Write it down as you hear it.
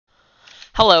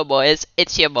Hello, boys.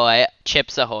 It's your boy,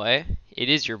 Chips Ahoy. It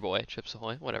is your boy, Chips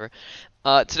Ahoy. Whatever.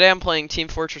 Today I'm playing Team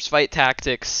Fortress Fight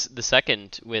Tactics the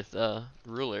second with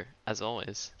Ruler, as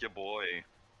always. Your boy.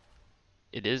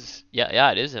 It is.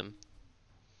 Yeah, it is him.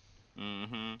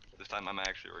 This time I'm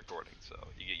actually recording, so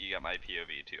you got my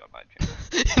POV too on my channel.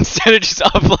 Instead of just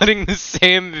uploading the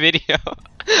same video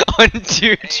on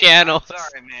two channels. I'm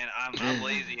sorry, man. I'm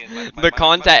lazy. And The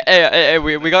content. Hey,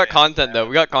 we got content though.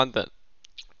 We got content.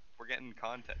 We're getting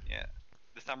content, yeah.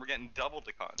 This time we're getting double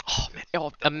the content. Oh man,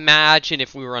 imagine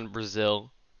if we were on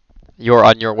Brazil. You're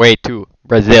on your way to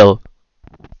Brazil.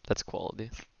 That's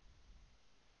quality.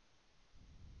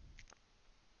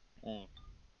 Alright.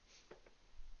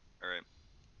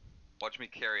 Watch me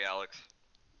carry Alex.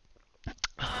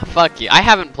 Fuck you. I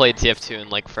haven't played TF2 in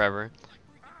like forever.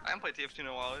 I haven't played TF2 in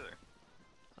a while either.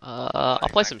 I'll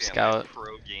play some Scout. I'm a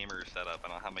pro gamer setup. I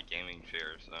don't have my gaming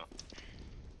chair, so.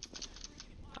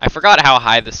 I forgot how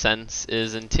high the sense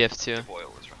is in TF2.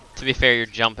 Boil this right. To be fair, you're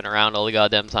jumping around all the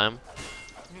goddamn time.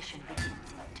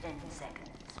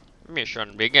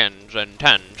 Mission begins in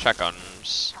 10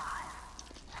 seconds.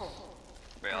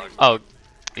 Wait, Alex. Oh,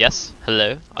 yes.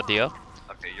 Hello. Audio.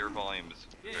 Okay, your volume is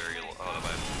very low. Oh,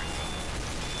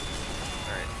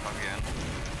 alright, talk again.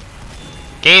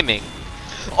 Gaming.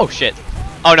 Oh shit.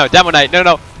 Oh no, Demo Knight. No.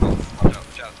 Oh no,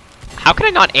 shout. How can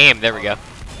I not aim? There we go.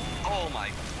 Oh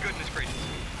my goodness gracious.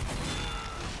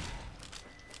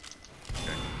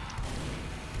 Okay.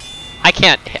 I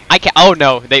can't. Oh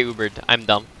no, they Ubered. I'm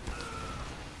dumb.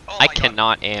 Oh I my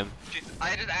cannot God. aim. Jeez,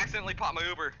 I just accidentally popped my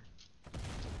Uber.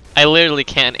 I literally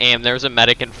can't aim. There's a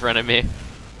medic in front of me.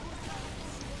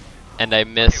 And I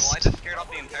missed. Okay, well, I just scared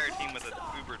off the entire team with an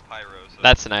Ubered pyro. So.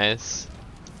 That's nice.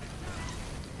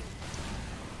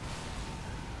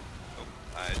 Oh,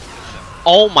 I just missed them.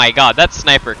 Oh my god, that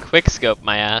sniper quick scope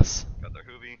my ass. Got their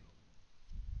hoovy.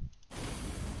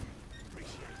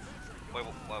 Wait,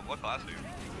 what class are you?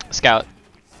 Scout.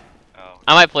 Oh,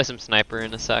 I might play some sniper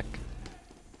in a sec.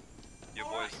 your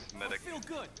boy's medic. I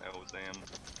always am.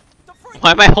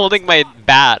 Why am I holding my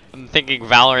bat? I'm thinking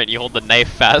Valorant, you hold the knife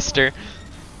faster.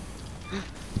 Huh?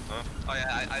 Oh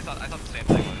yeah, I thought the same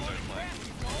thing when I started playing.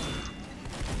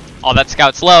 Oh, that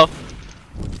Scout's low.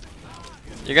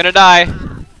 You're gonna die. I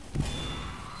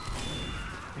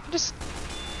can just...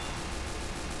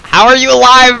 How are you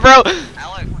alive, bro?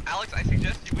 Alex, I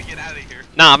suggest we get out of here.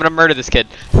 Nah, I'm gonna murder this kid.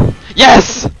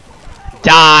 Yes!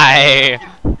 Die!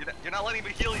 You're not letting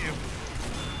me heal you.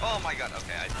 Oh my god,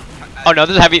 okay. Oh no,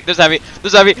 there's heavy, there's heavy,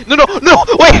 there's heavy. No,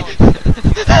 wait!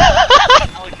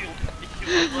 Alex, you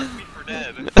left me for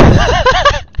dead.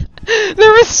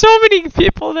 There were so many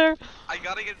people there. I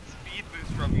gotta get speed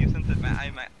boost from you since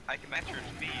I can match your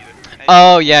speed. And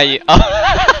Oh yeah, you.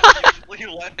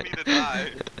 you left me to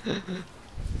die.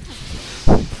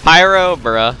 Pyro,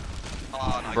 bruh.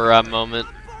 Oh, no, Bruh moment.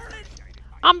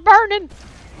 I'm burning.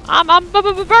 I'm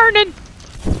burning.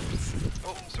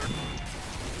 Oh, sir.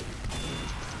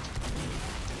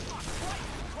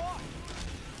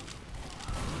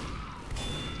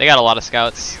 They got a lot of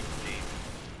scouts.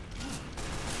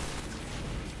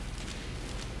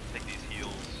 Take these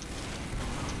heals.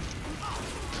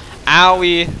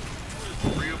 Owie.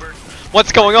 Ruber.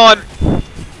 What's going on?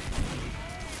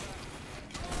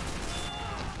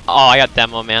 Oh, I got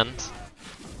demo manned.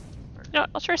 Yeah,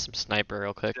 I'll try some sniper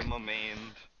real quick. Demo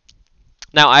mained.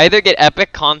 Now, I either get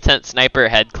epic content sniper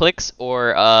head clicks,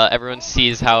 or everyone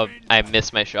sees how I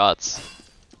miss my shots.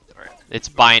 Alright. It's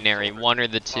binary, one or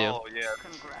the two. Oh, yeah.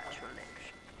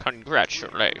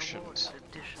 Congratulations.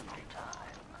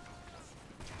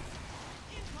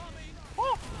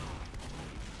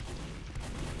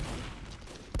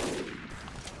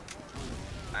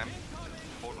 I'm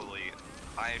totally...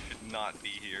 I should not be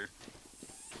here.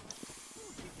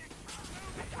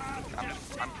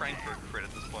 I'm praying for a crit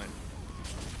at this point.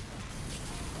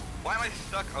 Why am I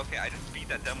stuck? Okay, I just beat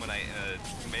that Demo Knight in a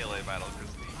melee battle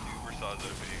because the Uber saw OP.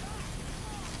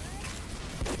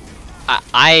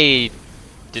 I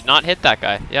did not hit that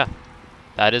guy. Yeah,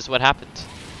 that is what happened.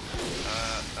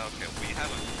 Okay, we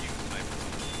have a few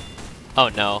snipers. Oh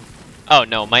no. Oh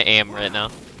no, my aim right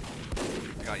now.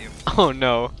 I got you. Oh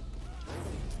no.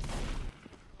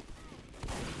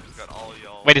 Just got all of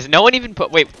y'all. Wait, is no one even put...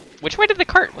 Wait, which way did the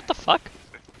cart? What the fuck?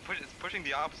 It's pushing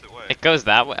the opposite way. It goes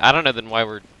that way? I don't know then why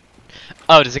we're...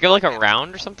 Oh, does it go like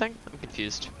around or something? I'm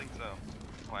confused. I think so.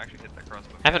 Oh, I actually hit that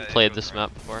crossbow. I haven't played this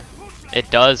map before. It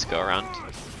does go around. The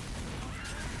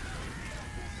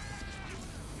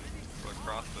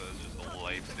crossbow is just a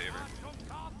lifesaver.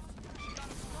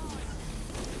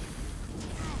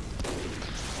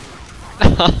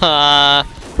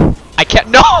 I can't.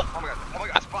 No! Oh my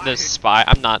god, the spy.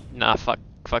 I'm not. Nah, fuck.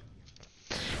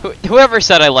 Whoever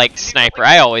said I liked sniper,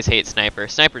 I always hate sniper.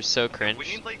 Sniper's so cringe. We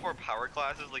need like more power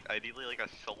classes, like ideally like a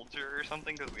soldier or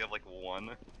something, because we have like one.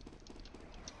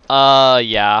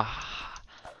 Yeah.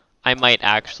 I might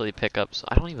actually pick up.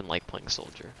 I don't even like playing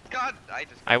soldier. God,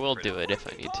 I will do it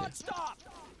if I need to.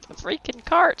 The freaking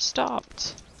cart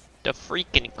stopped. The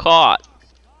freaking cart.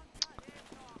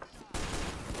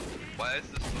 Why is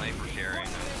the sniper carrying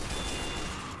us?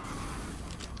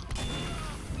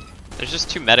 There's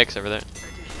just 2 medics over there.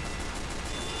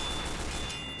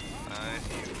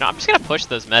 No, I'm just gonna push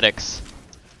those medics.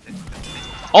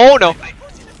 Oh no!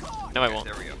 No, I won't.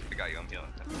 There we go. I got you. I'm healing.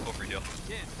 Go for heal.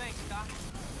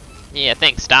 Yeah,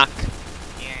 thanks, Doc.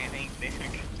 Yeah, thanks, Nick.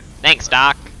 Thanks,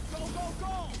 Doc.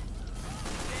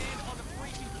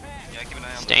 Yeah, keep an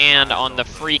eye on Stand on the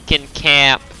freaking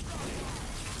cap.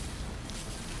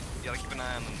 You gotta keep an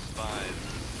eye on them spies.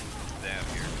 Down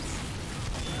here.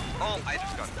 Oh, I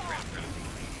just got transferred.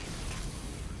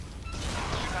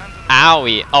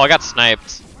 Owie. Oh, I got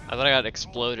sniped. I thought I got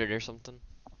exploded or something.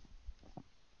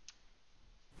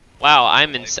 Wow, I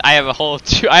have a whole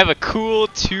I have a cool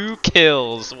 2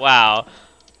 kills. Wow.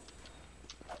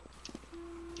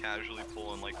 Casually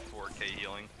pulling like 4K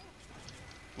healing.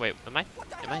 Wait, am I?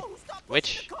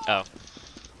 Which? Oh.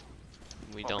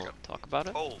 We don't talk about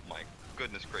it? Oh my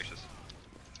goodness gracious.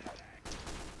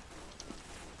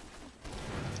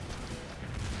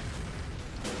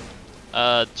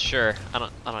 Sure. I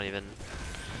don't even.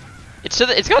 It's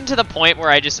gotten to the point where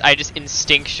I just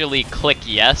instinctually click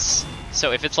yes.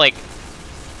 So if it's like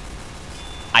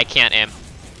I can't aim.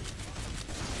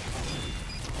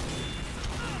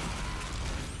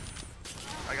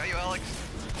 I got you, Alex.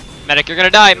 Medic, you're gonna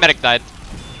die. Medic died.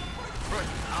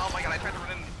 Oh my god, I tried to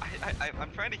run in.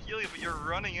 I'm trying to heal you, but you're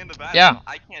running into battle. Yeah.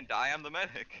 I can't die. I'm the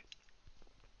medic.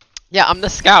 Yeah, I'm the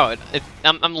scout.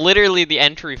 I'm literally the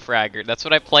entry fragger. That's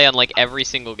what I play on like every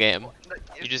single game.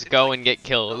 You just go like, and get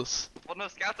kills. Well, no,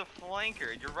 scout's a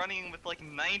flanker. You're running with like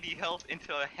 90 health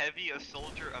into a heavy, a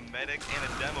soldier, a medic, and a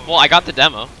demo. Well, I got the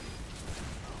demo. Yeah,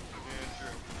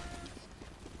 true.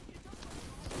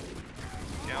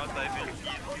 Scout, I think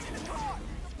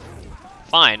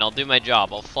Fine, I'll do my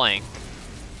job. I'll flank.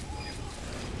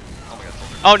 Oh my god,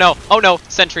 soldier. Oh no! Oh no!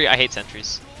 Sentry. I hate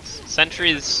sentries.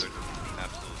 Sentries.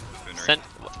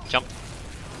 Jump.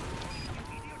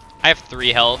 I have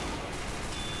 3 health.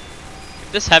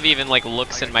 If this heavy even like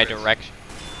looks in my direction,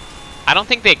 I don't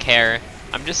think they care.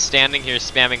 I'm just standing here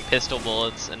spamming pistol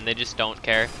bullets, and they just don't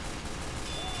care.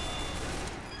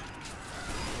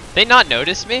 They not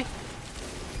notice me?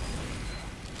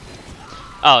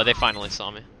 Oh, they finally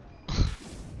saw me.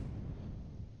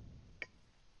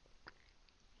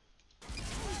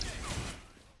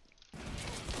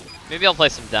 Maybe I'll play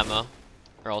some demo.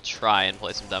 Or I'll try and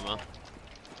play some demo.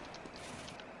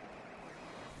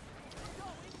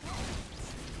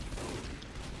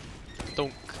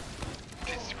 Donk.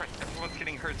 Jesus Christ, everyone's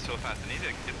getting hurt so fast. I need to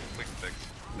get a quick fix.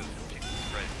 Jesus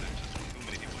Christ, there's just too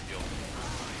many people healed.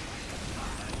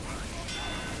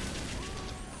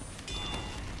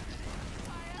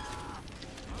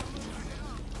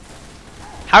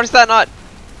 How does that not?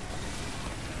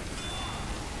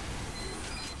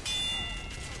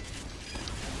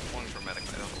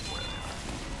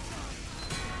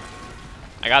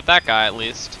 I got that guy at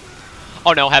least.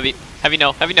 Oh no, heavy. Heavy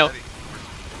no, heavy no.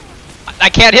 I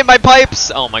can't hit my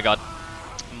pipes! Oh my god.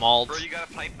 Mauled. Bro, you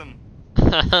gotta pipe them.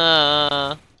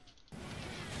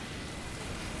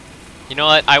 You know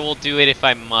what? I will do it if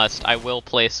I must. I will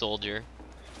play soldier.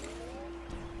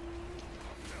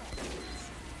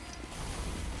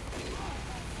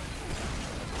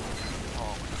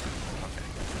 Oh, okay.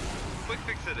 Quick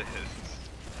fix it is.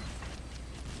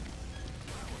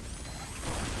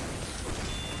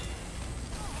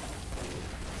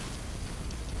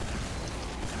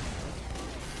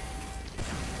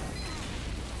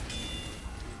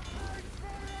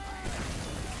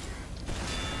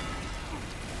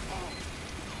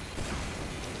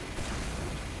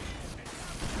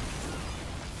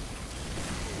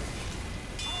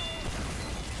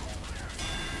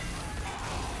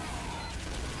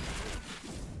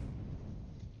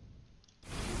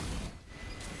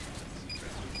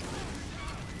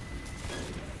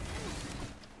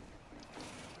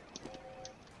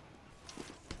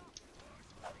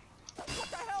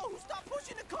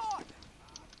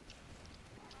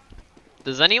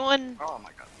 Does anyone Oh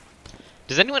my god.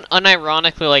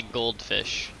 unironically like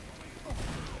goldfish?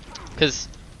 Cause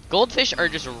goldfish are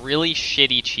just really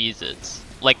shitty Cheez-Its.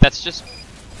 Like that's just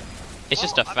it's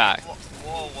just a fact.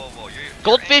 Whoa.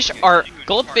 Goldfish you're are a huge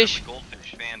goldfish. part of the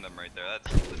goldfish fandom right there.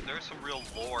 There's there's some real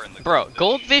lore in the Bro,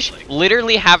 goldfish like...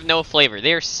 literally have no flavor.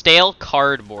 They are stale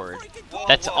cardboard.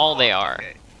 That's all they are.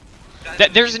 Okay.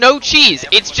 There's no cheese.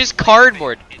 It's just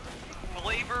cardboard.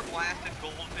 Flavor blasted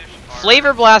goldfish are...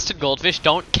 Flavor blasted goldfish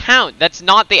don't count. That's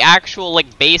not the actual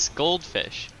like base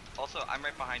goldfish. Also, I'm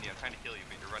right behind you. I'm trying to kill you,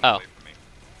 but you're running away from me.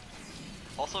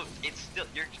 Also, it's still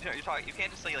you're talking. You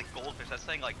can't just say like goldfish. That's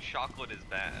saying like chocolate is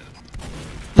bad.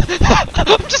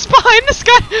 I'm just behind this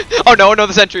guy. Oh no,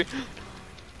 the sentry.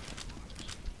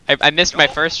 I missed my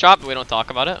first shot, but we don't talk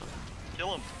about it.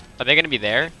 Kill him. Are they gonna be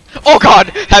there? Oh god!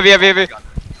 Heavy.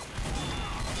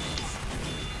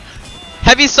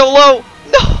 Heavy so low!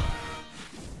 No!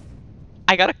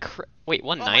 I got a crit. Wait,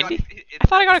 190? I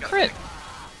thought I got a crit.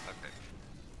 Okay.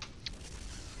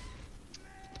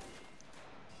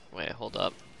 Wait, hold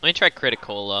up. Let me try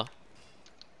critical.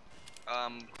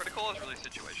 Critical is really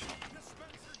situational.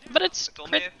 But it's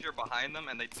only if you're behind them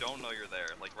and they don't know you're there.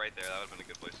 Like right there, that would have been a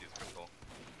good place to use critical.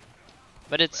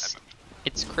 But it's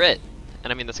crit.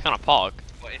 And I mean, that's kind of pog.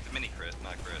 Well, it's mini crit,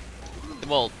 not crit.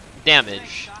 Well,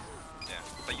 damage. Yeah,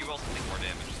 but you also take more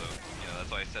damage, so, you know, that's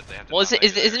why I said they have to... Well,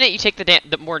 isn't it you take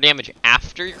the more damage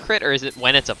after your crit, or is it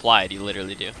when it's applied you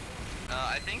literally do?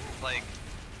 I think, like,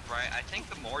 right, I think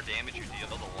the more damage you deal,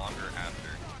 the longer after.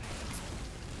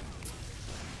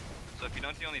 So if you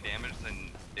don't deal any damage,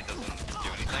 then it doesn't do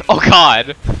anything. Oh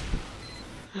god!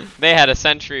 They had a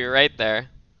sentry right there.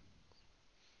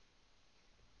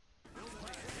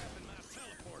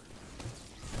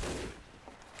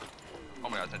 Oh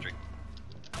my god, sentry.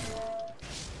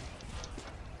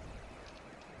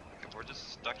 Okay, we're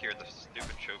just stuck here at the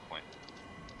stupid choke point.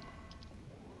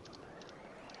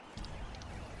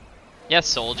 Yes,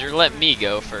 soldier, let me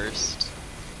go first.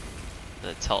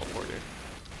 The teleporter.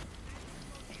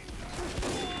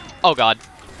 Oh god.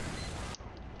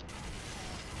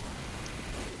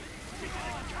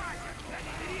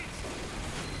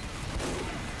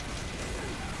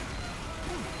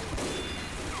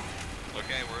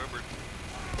 Okay, we're over.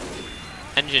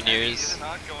 Engineers. He's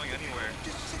not going anywhere.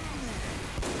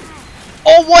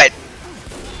 Oh, what?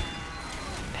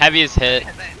 Heavy is hit.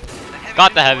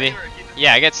 Got the heavy.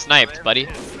 Yeah, I get sniped, buddy.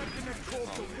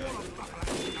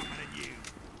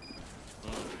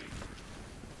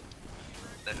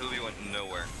 That Hoovy went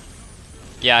nowhere.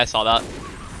 Yeah, I saw that.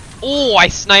 Oh, I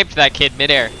sniped that kid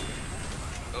midair.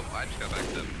 Oh, I just got back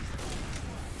to him.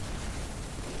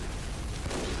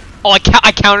 Oh,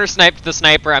 I counter sniped the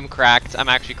sniper. I'm cracked. I'm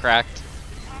actually cracked.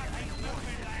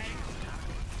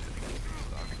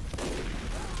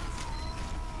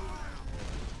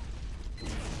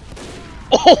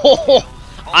 Oh,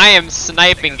 I am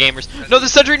sniping gamers. No, the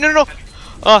sentry. No.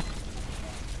 I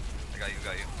got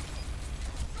you.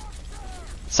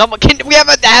 Someone can. We have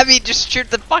a heavy. Just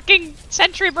shoot the fucking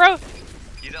sentry, bro.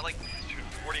 He's at like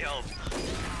 40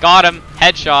 health. Got him.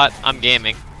 Headshot. I'm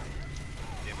gaming.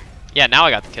 Yeah, now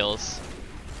I got the kills.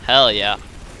 Hell yeah.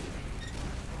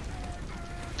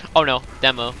 Oh no,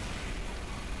 demo.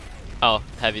 Oh,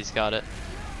 heavy's got it.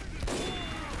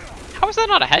 How is that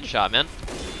not a headshot, man?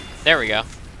 There we go.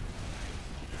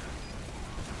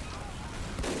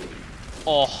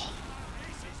 Oh.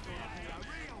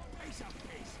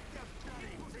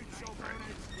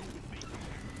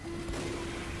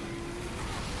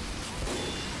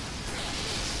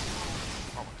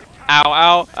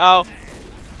 Ow.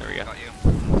 There we go. Got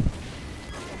you.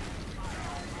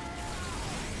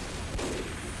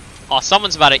 Oh,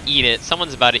 someone's about to eat it.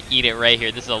 Someone's about to eat it right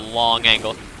here. This is a long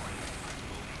angle.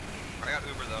 I got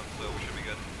Uber though, so we should be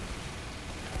good.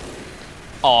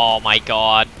 Oh my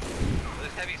god.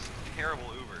 This heavy's terrible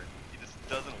Uber. He just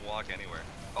doesn't walk anywhere.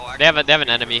 Oh, actually, They have an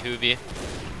enemy Hoovy.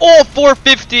 Oh,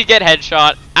 450, get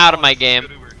headshot. Out of my game.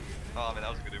 Oh man, that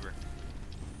was a good Uber.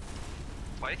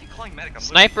 Why do you keep calling medic? I'm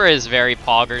Sniper is very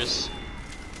poggers.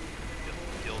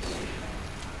 Kills.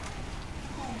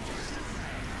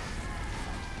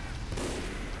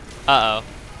 Uh-oh.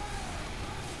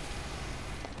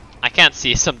 I can't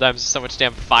see sometimes, so much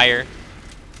damn fire.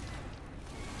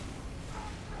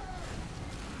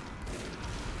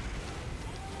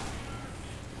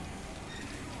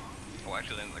 Oh,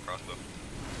 actually landed the crossbow.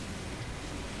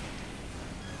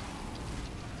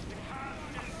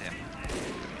 Damn.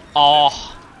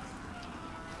 Oh.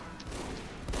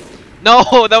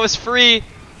 No, that was free.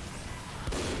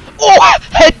 Oh,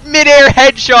 midair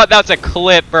headshot. That's a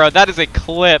clip, bro. That is a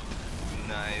clip.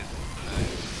 Nice.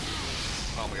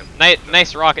 Oh my god.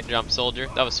 Nice rocket jump, soldier.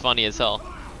 That was funny as hell.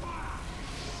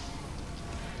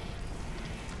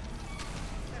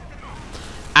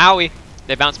 Owie.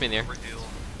 They bounced me in the air.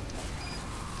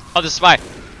 Oh, the spy.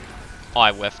 Oh,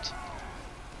 I whiffed.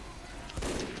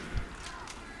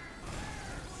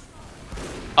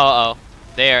 Uh oh.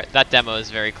 That demo is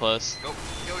very close. Go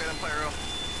get him, Pyro.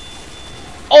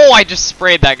 Oh, I just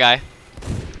sprayed that guy.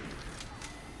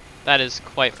 That is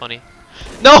quite funny.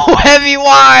 No, heavy,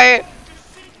 why?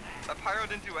 That Pyro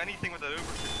didn't do anything with that Uber.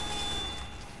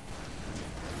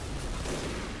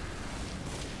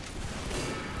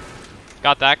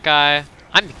 Got that guy.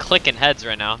 I'm clicking heads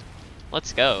right now.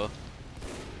 Let's go.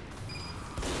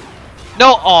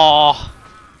 No, aw.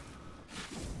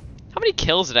 How many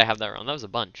kills did I have that round? That was a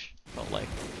bunch. Felt like.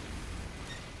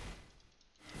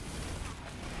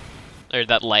 Or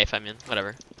that life, I mean,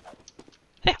 whatever.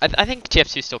 Hey, I think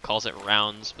TF2 still calls it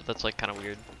rounds, but that's like kind of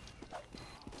weird.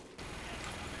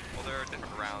 Well, there are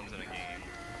different rounds in a game.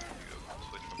 You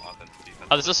switch from offense to defense.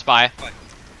 Oh, there's a spy.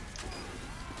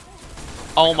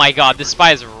 Oh my god, this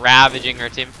spy is ravaging our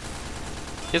team.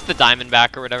 He has the diamond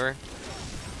back or whatever.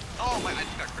 Oh my, I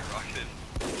just got crit rocketed.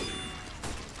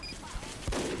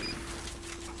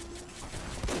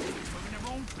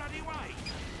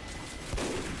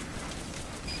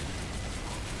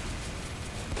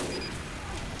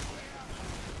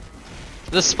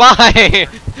 The spy!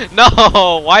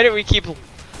 No! Why do we keep... I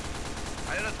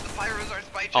don't know, the Pyros are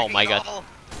spy checking. Oh my god.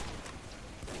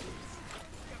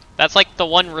 That's like the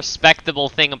one respectable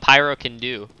thing a pyro can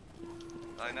do.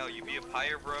 I know, you be a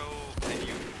pyro bro and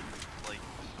you, like,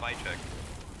 spy check.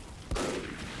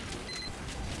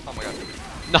 Oh my god.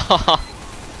 No! Oh,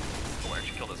 I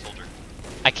actually killed that soldier.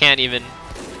 I can't even...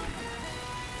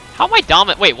 How am I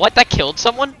dominant? Wait, what? That killed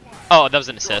someone? Oh, that was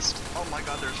an assist. Oh my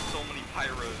god, there's so many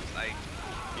Pyros.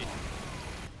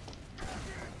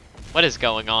 What is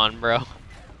going on, bro?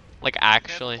 Like,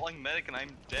 actually. I'm calling medic and I'm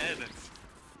dead.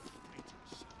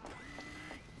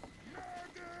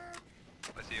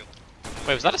 I see you.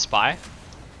 Wait, was that a spy?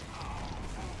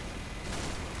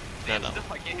 Damn, No. still,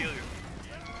 I can't heal you.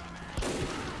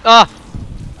 Ah!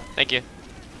 Thank you.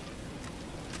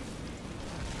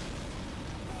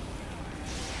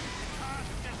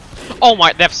 Oh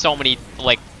my, they have so many,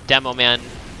 like, demo man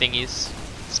thingies.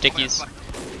 Stickies.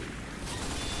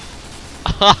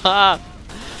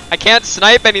 I can't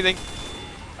snipe anything.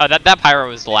 Oh, that pyro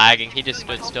was lagging. He just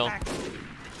stood still.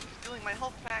 Stealing my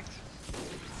health packs.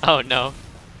 Oh no.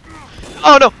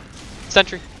 Oh no!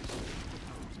 Sentry.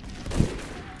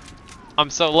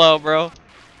 I'm so low, bro.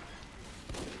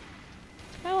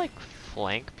 Can I like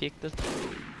flank peek this?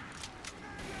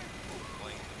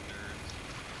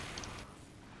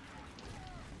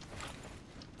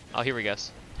 Oh, here we go.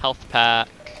 Health pack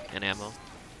and ammo.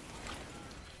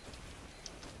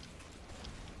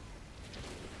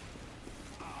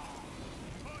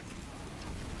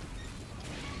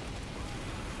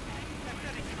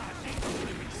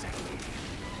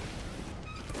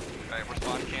 Alright, we're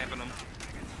spawn camping them.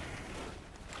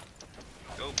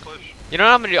 Go push. You know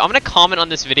what I'm gonna do? I'm gonna comment on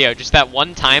this video, just that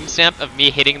one timestamp of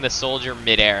me hitting the soldier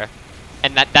midair.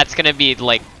 And that's gonna be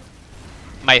like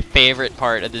my favorite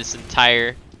part of this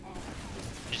entire...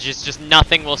 Just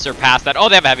nothing will surpass that. Oh,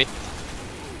 they have heavy.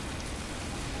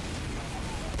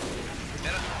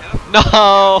 Hit him. No!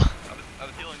 I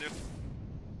was healing you.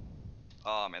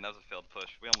 Oh man, that was a failed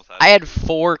push. We almost had it. I had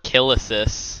 4 kill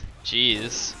assists.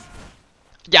 Jeez.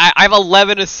 Yeah, I have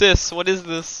 11 assists. What is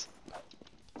this?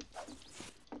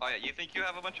 Oh yeah, you think you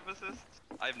have a bunch of assists?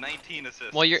 I have 19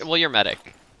 assists. Well, you're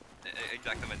medic.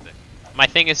 Exactamente. My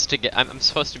thing is to get. I'm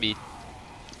supposed to be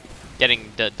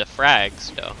getting the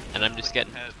frags though, and I'm just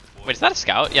getting. Wait, is that a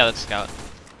scout? Yeah, that's a scout.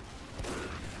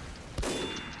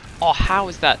 Oh, how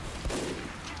is that?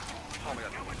 Oh my god.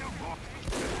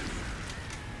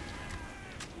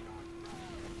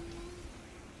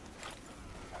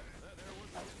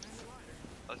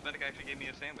 This medic actually gave me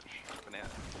a sandwich. Banana.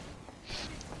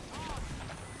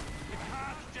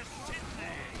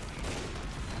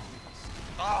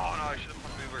 Oh no, I should have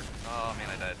put Uber. Oh man,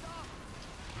 I died.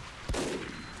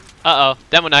 Uh oh,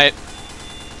 Demo Knight.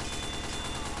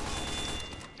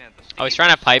 Man, the Oh, he's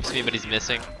trying to pipes me, but he's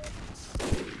missing.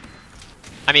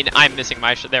 I mean, I'm missing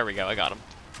my shot. There we go, I got him.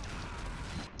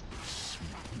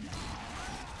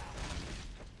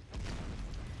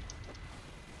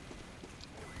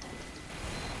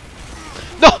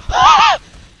 No!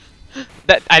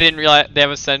 That I didn't realize they have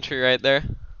a sentry right there.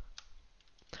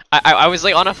 I was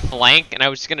like on a flank and I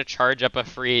was just gonna charge up a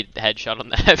free headshot on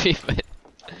the heavy, but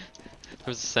there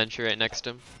was a sentry right next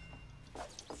to him.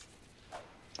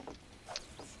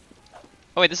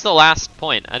 Oh wait, this is the last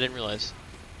point. I didn't realize.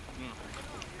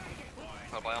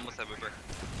 Oh, I almost have Uber.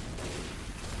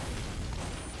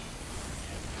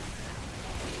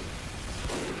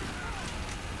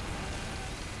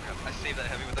 I saved that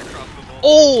heavy with that crossbow bolt.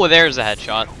 Oh, there's a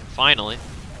headshot. Finally.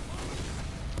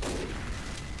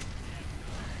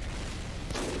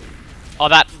 Oh,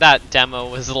 that demo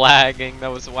was lagging. That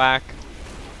was whack.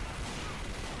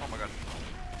 Oh my god.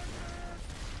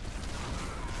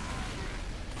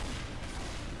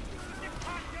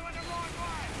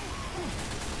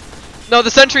 No,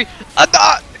 the sentry.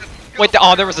 Wait,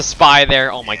 oh, there was a spy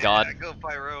there. Oh my god. Go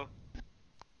Pyro.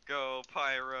 Go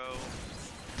Pyro.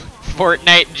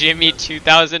 Fortnite Jimmy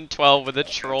 2012 with a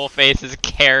troll face is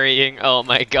carrying. Oh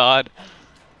my god.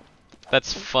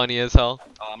 That's funny as hell.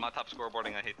 Oh, I'm not top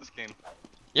scoreboarding. I hate this game.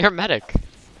 You're a medic.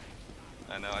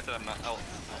 I know. I said I'm not. Oh.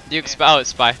 You oh,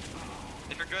 spy.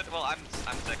 If you're good, well, I'm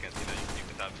second. You know, you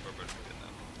can top scoreboard if you're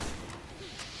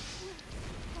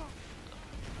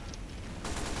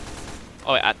good now.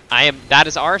 Oh, I am. That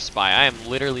is our spy. I am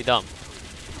literally dumb.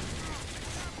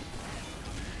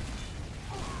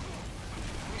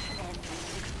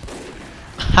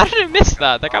 How did I miss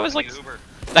that? That guy was like.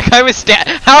 That guy was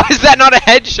How is that not a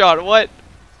headshot? What?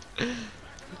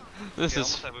 This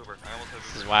is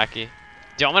wacky.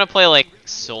 Do you want me to play like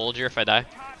soldier if I die?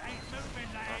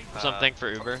 Something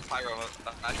for Uber. Pyro.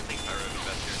 I think Pyro is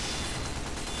best here.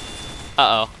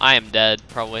 Uh oh, I am dead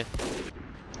probably.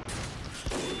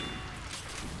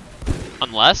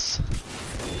 Unless.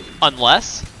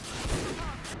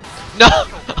 No.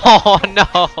 Oh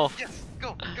no. Yes.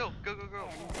 Go. You can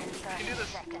do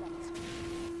this.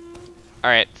 All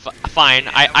right, fine.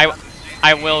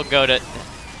 I will go to.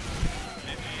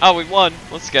 Oh, we won.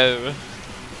 Let's go. Ooh,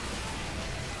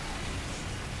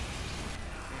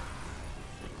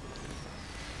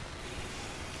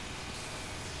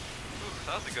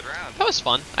 that was a good round. That was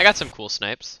fun. I got some cool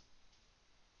snipes.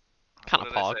 Kind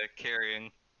of pog.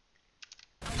 Carrying.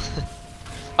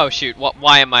 Oh shoot!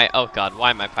 Why am I? Oh god!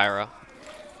 Why am I pyro?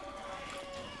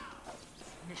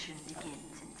 Mission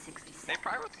begins in 60 seconds. Hey,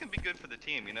 pyros can be good for the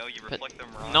team. You know, you reflect them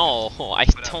wrong. No, I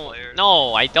don't.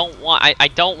 No, I don't want. I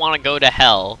don't want to go to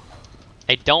hell.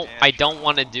 I don't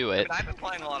want to do it. I mean, I've been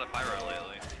playing a lot of pyro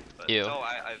lately. But Ew. No,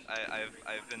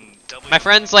 I've been doubly. My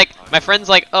friend's like,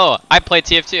 oh, I play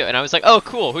TF2, and I was like, oh,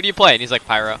 cool. Who do you play? And he's like,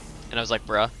 pyro, and I was like,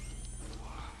 bruh.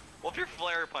 Well, if you're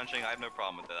flare punching, I have no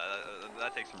problem with that.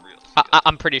 That takes some real skill.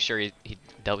 I'm pretty sure he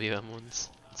WM wins.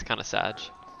 It's kind of sad.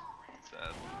 Sad.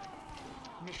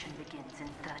 Mission begins in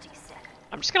 30 seconds.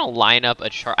 I'm just gonna line up a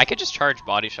charge. I could just charge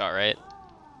body shot, right?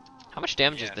 How much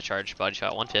damage is Yeah. the charge body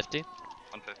shot? 150?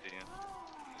 150, yeah.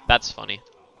 That's funny.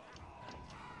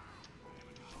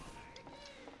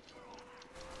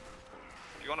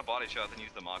 If you want a body shot, then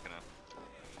use the Machina.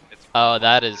 It's Oh,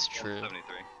 that is it's true.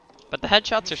 173. But the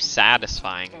headshots are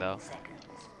satisfying, 10 though. seconds.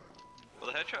 Well,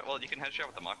 the headshot. Well, you can headshot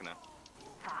with the Machina.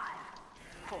 5,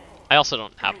 4, I also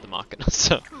don't have the Machina,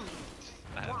 so. 2, 1.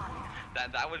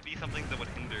 That would be something that would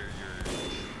hinder your.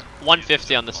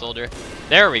 150 on the soldier.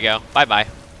 There we go. Bye-bye.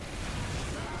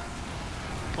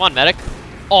 Come on, medic.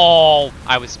 Oh,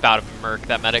 I was about to murk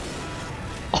that medic.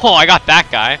 Oh, I got that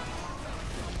guy.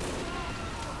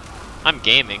 I'm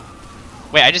gaming.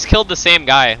 Wait, I just killed the same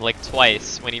guy like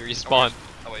twice when he respawned.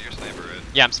 Oh wait, you're sniper, right?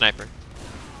 Yeah, I'm sniper.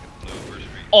 No, first street.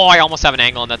 Oh, I almost have an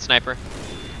angle on that sniper.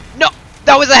 No,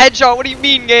 that was a headshot. What do you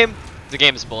mean, game? The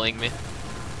game is bullying me.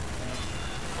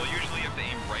 Well, usually you have to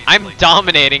aim right. I'm like,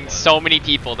 dominating so many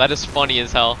people. That is funny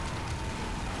as hell.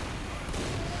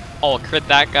 Oh, crit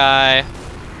that guy.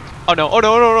 Oh no, oh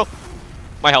no, no, no.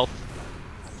 My health.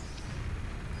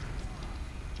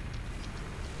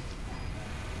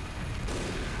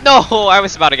 No, I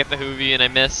was about to get the hoovy and I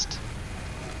missed.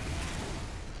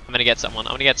 I'm gonna get someone.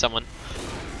 I'm gonna get someone.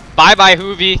 Bye bye,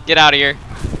 hoovy. Get out of here.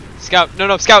 Scout. No,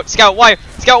 no, scout. Scout. Why?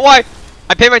 Scout. Why?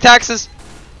 I pay my taxes.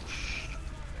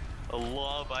 A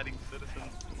law-abiding citizen.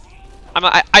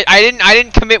 I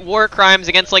didn't commit war crimes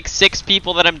against like 6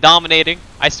 people that I'm dominating.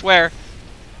 I swear.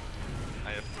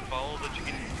 I have followed the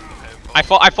Geneva.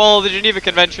 I follow the Geneva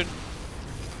Convention.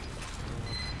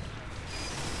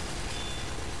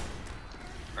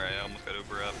 Alright, I almost got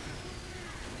Uber up.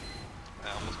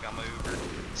 I almost got my Uber.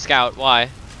 Scout. Why?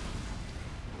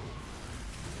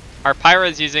 Our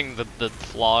pyro's using the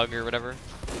flog or whatever.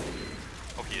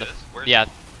 Oh, he is? Where's Yeah.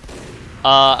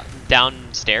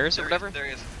 Downstairs or whatever. There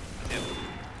he is. That's him.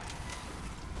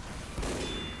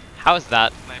 How is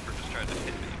that? Sniper just tried to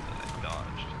hit me, but I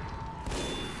dodged.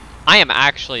 I am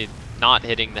actually not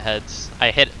hitting the heads.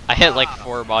 I hit like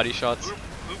 4 body shots.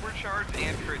 Uber charge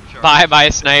and crit charge. Bye bye,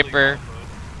 sniper.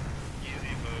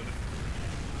 Easy mode.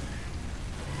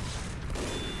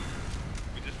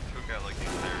 We just took out like the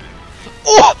entirety.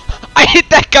 Oh! I hit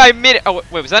that guy mid. Oh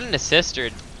wait, was that an assist or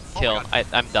kill?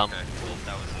 I'm dumb. Okay, cool.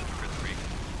 That was it for 3.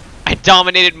 I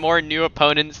dominated more new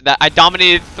opponents. I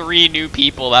dominated 3 new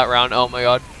people that round. Oh my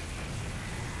god.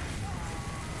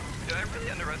 Did I really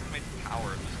underestimate the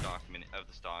power of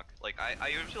the stock? Like I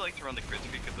usually like to run the crit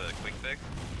streak of the quick fix,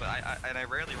 but I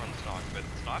rarely run stock, but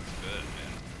stock's good,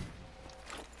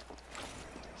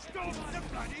 man.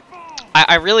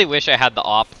 I really wish I had the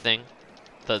op thing,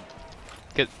 cause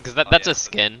that's a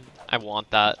skin. I want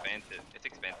that. Expensive. It's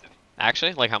expensive.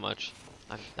 Actually, like how much?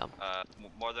 I'm dumb.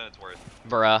 More than it's worth.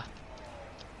 Bruh.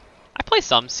 I play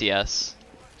some CS.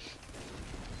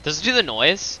 Does it do the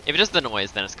noise? If it does the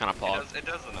noise, then it's kind of pog. It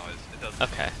does the noise. It does.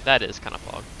 Okay, that is kind of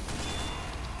pog.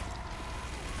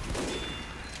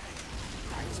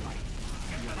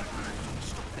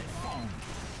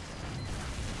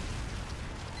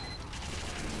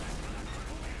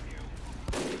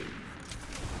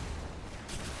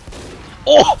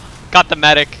 Oh! Got the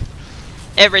medic.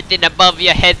 Everything above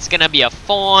your head's gonna be a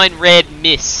fine red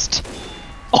mist.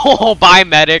 Oh, bye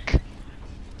medic.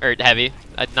 Or heavy.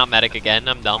 Not medic again,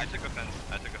 I'm dumb. I took offense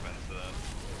to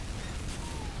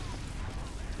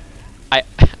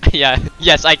that. Yeah,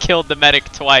 yes, I killed the medic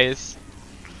twice.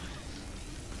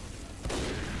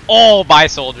 Oh, bye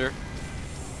soldier.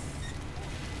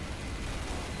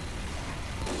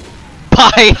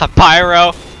 Bye,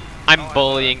 pyro. I'm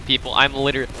bullying people. I'm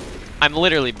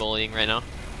literally bullying right now.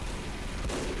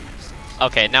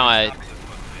 Okay, now I...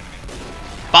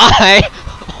 Bye!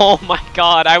 Oh my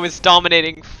god, I was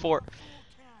dominating for...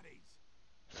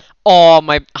 Oh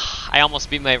my... I almost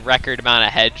beat my record amount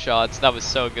of headshots. That was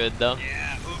so good though.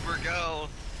 Yeah, Uber go!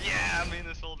 Yeah, I'm in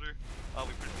the soldier. Oh,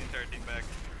 we pushed the entire team back.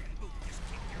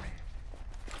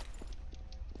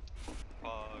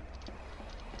 Fuck.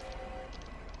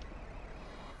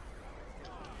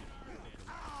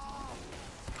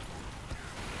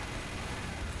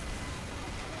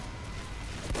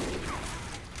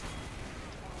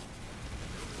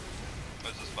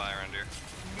 There's a spy around here.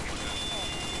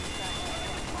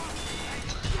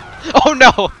 Oh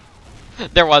no!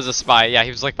 There was a spy. Yeah, he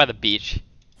was like by the beach.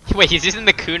 Wait, he's using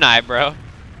the kunai, bro.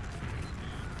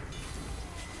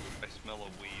 I smell a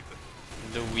weeb.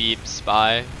 The weeb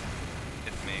spy.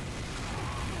 It's me.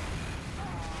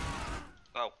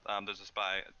 Oh, there's a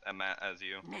spy as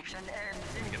you. Mission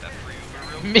ends in Get that free Uber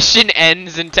real quick. Mission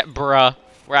ends in bruh.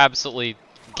 We're absolutely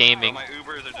gaming. My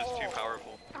Ubers are just too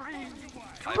powerful.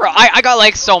 Bro, I got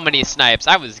like so many snipes.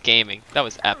 I was gaming. That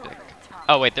was epic.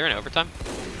 Oh wait, they're in overtime?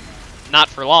 Not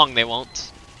for long, they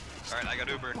won't. Alright, I got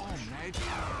Uber.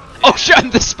 Oh shit,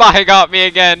 the spy got me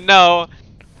again. No.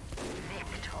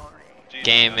 victory.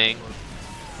 Gaming.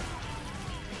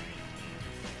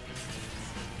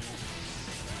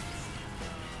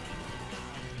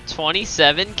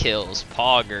 "27 kills,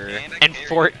 Pogger, and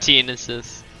 14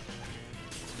 assists."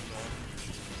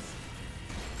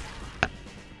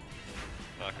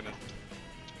 Not gonna.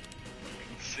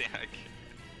 Zach.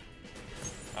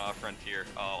 Frontier.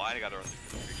 Oh, I gotta run the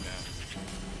streak now.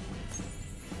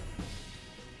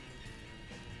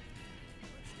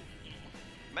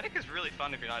 Medic is really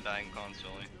fun if you're not dying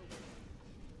constantly.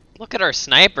 Look at our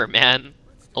sniper, man.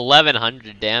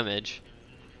 1100 damage.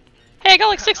 Hey, I got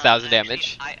like 6000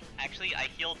 damage. I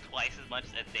healed twice as much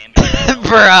as damage.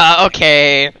 Bruh,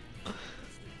 okay.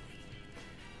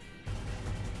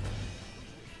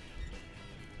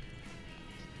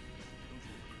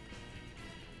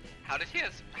 How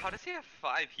does he have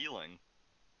 5 healing?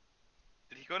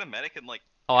 Did he go to medic and like?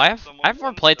 Oh, I have more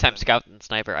once, playtime and scout than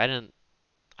sniper.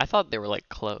 I thought they were like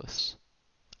close.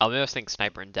 Oh, maybe I was thinking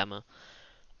sniper and demo.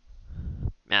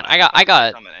 Man, I got.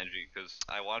 because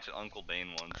I watched Uncle Bane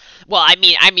once. Well, I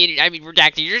mean,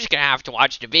 Redacted, you're just gonna have to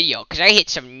watch the video, cause I hit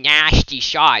some nasty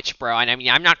shots, bro. And I mean,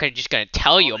 I'm not just gonna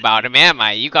tell you about them, am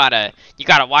I? You gotta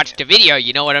watch the video.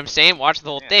 You know what I'm saying? Watch the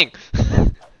whole thing.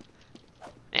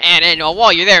 And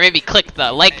while you're there, maybe click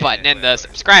the like button and the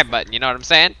subscribe button. You know what I'm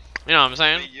saying? You know what I'm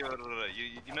saying? You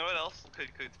know what else could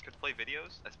play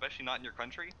videos, especially not in your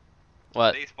country?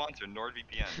 What? They sponsor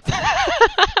NordVPN.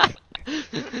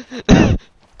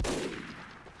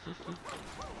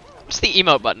 What's the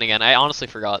emote button again? I honestly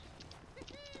forgot.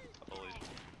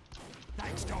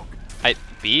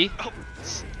 B? Oh.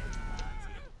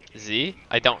 Z?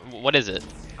 I don't. What is it?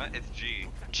 It's G.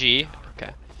 G?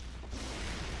 Okay.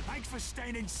 Thanks for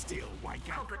standing still, wake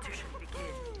up. Competition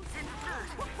begins in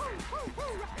 30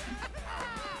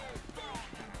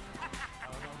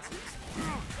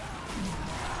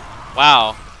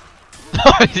 Wow.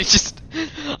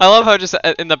 I love how just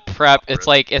in the prep it's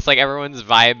like everyone's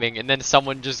vibing and then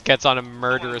someone just gets on a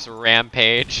murderous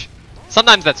rampage.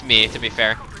 Sometimes that's me, to be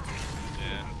fair.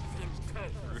 Yeah.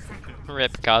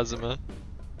 Rip Kazuma.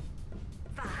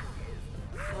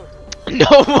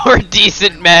 No more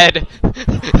decent med.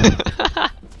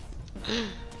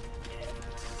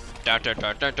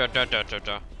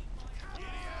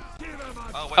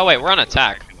 Oh wait, we're on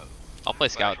attack. I'll play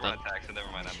If I scout actually then. run attacks, so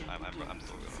never mind. I'm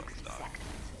still going to run stock.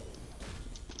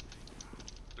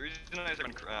 The reason I say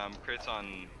run crits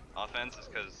on offense is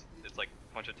because it's like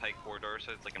a bunch of tight corridors,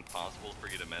 so it's like impossible for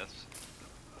you to miss.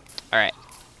 All right,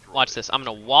 watch this. I'm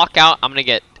gonna walk out. I'm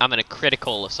gonna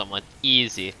critical of someone.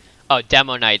 Easy. Oh,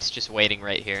 demo knight's just waiting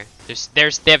right here. They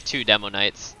have 2 demo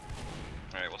knights.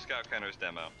 Alright, well scout counters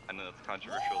demo. I know that's a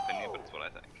controversial opinion, but it's what I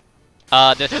think.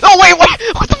 Oh wait! What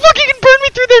the fuck? You can burn me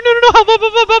through there! No!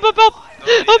 Help!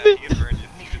 Help me! He can burn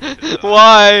you.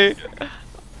 Why?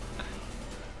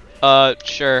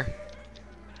 Sure.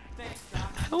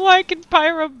 Why can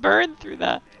Pyro burn through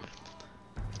that?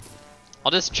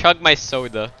 I'll just chug my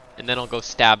soda, and then I'll go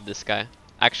stab this guy.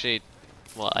 Actually,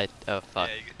 well, oh fuck.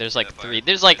 Yeah, There's like 3.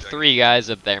 There's like 3 guys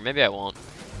up there. Maybe I won't.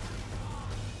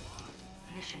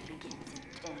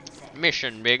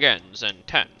 Mission begins in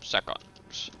 10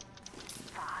 seconds.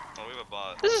 Oh, we have a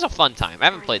bot. This is a fun time. I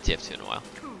haven't played TF2 in a while.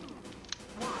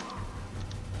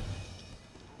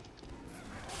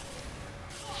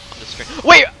 On the screen.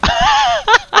 Wait!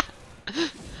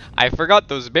 I forgot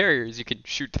those barriers. You can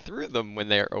shoot through them when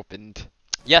they are opened.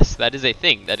 Yes, that is a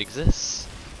thing that exists.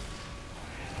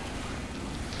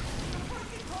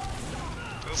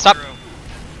 Go Stop. Pyro.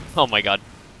 Oh my god.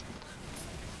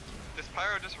 This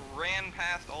Pyro just ran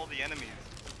past all the enemies.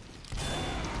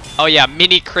 Oh yeah,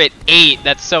 mini crit 8.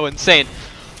 That's so insane.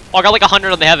 Oh, I got like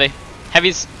 100 on the heavy.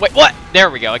 Heavy's. Wait, what? There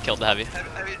we go. I killed the heavy.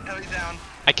 Heavy down.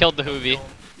 I killed the hoovy.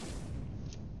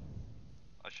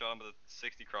 I shot him with a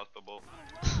 60 crossbow bolt.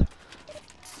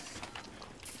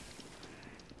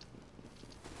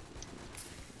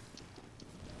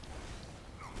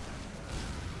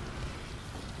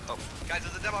 Oh, guys,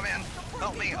 there's a demo man.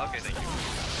 Help me. Okay, thank you.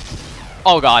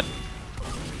 Oh god.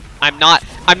 I'm not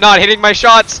hitting my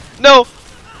shots. No.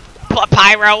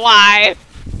 Pyro, why?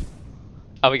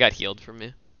 Oh, we got healed from me.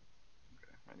 Okay,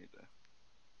 I need to.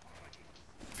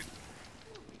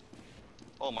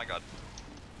 Oh my god.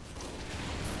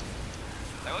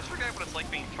 I always forget what it's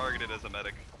like being targeted as a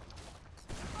medic.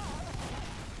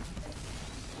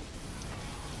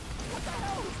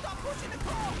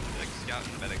 Like scout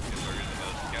and medic get targeted the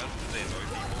most. Scouts because they annoy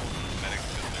people, and medics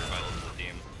because they're vital to the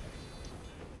team.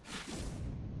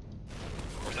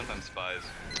 Or sometimes spies.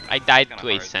 I died Kinda to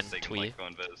a hard since they can, century. like, go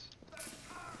invis.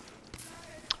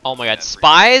 Oh my god, Yeah,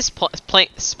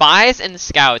 spies and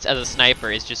scouts as a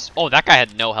sniper is just. Oh, that guy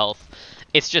had no health.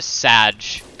 It's just Sag,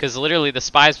 because literally the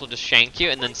spies will just shank you,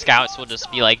 and then scouts will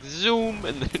just be like zoom,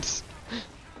 and then just.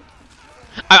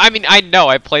 I mean, I know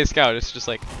I play scout. It's just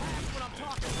like.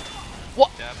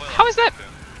 What? Yeah, I play a lot How of is that? Scout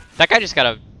too. That guy just got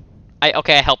a.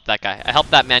 Okay, I helped that guy. I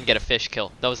helped that man get a fish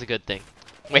kill. That was a good thing.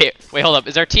 Wait, hold up.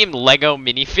 Is our team Lego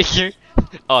minifigure?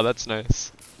 Oh, that's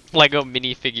nice. Lego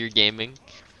minifigure gaming.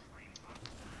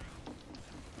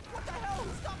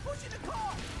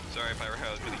 Sorry if I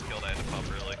was getting killed, I had to pop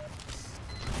early.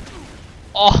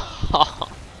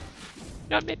 Oh.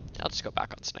 No, I'll just go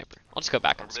back on sniper. I'll just go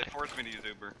back on They sniper. forced me to use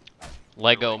Uber.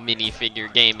 Lego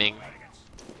minifigure gaming.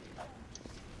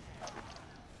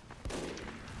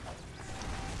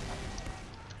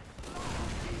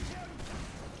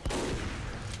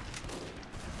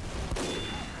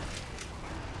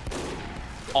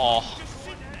 Oh.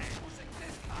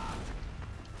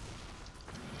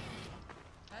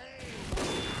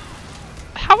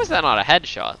 How is that not a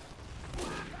headshot?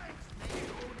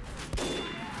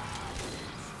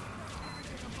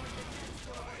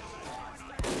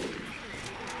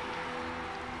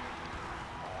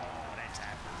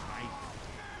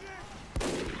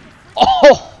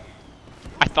 Oh!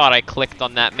 I thought I clicked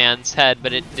on that man's head,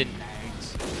 but it didn't.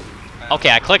 Okay,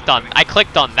 I clicked on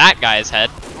that guy's head.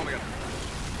 Oh my god.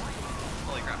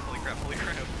 Holy crap, holy crap, holy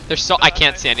crap. There's so I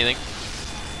can't see anything.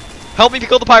 Help me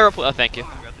kill the pyro. Oh, thank you.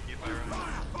 I got the Pyro.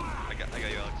 I got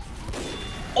you, Alex.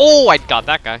 Oh, I got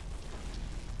that guy.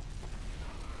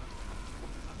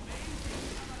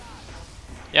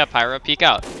 Yeah, pyro, peek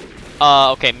out.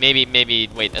 Okay, maybe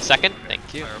wait a second.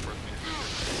 Thank you. Pyro forced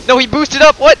me. No, he boosted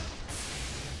up. What?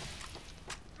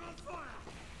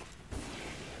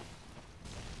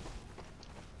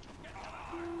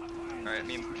 Alright,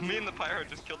 me and the Pyro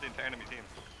just killed the entire enemy team.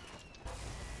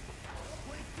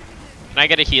 Can I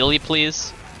get a Healy,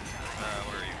 please? Where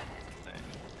are you? There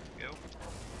you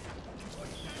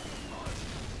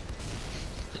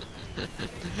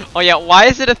go. Oh yeah, why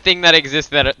is it a thing that exists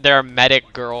that there are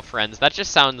medic girlfriends? That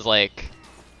just sounds like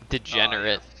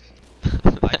degenerate.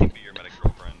 I can be your medic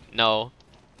girlfriend. No,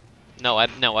 I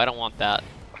don't want that.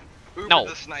 Uber No.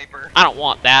 the sniper. I don't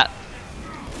want that.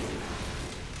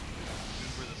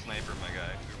 Uber the sniper, my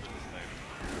guy. Uber the sniper.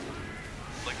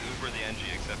 It's like Uber the NG,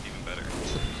 except even better.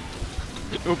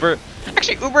 Uber.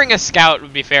 Actually, Ubering a scout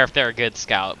would be fair if they're a good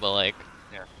scout, but like.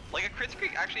 Yeah. Like a crit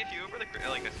streak, actually, if you Uber like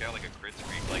a scout, like a crit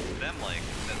streak, like them, like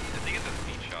if they get the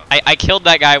speed shot. I killed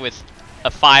that guy with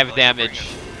a 5 Like, damage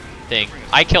thing.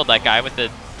 I killed that guy with a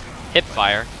hip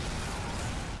fire.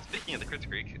 Speaking of the crit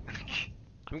streak.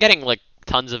 I'm getting like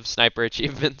tons of sniper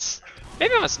achievements.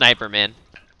 Maybe I'm a sniper, man.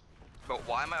 But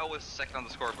why am I always second on the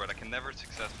scoreboard? I can never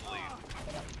successfully.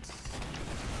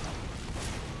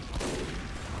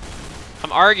 I'm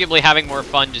arguably having more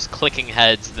fun just clicking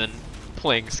heads than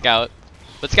playing Scout.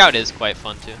 But Scout is quite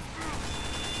fun too.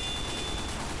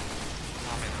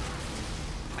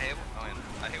 I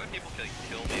hate when people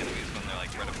kill the enemies when they're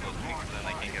like right up close to me, because then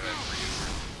I can't get that free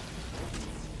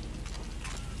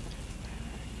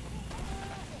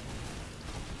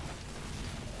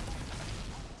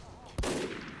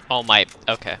Uber. Oh my,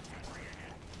 okay.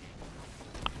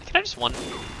 Can I just one?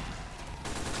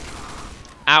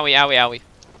 Owie, owie, owie.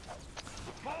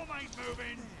 Ball ain't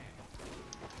moving.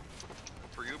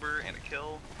 For Uber and a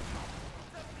kill.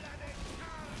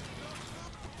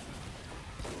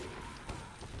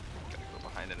 Gotta go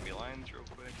behind enemy lines real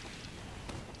quick.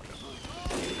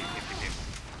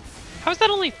 How is that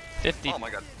only 50? Oh my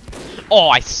god. Oh,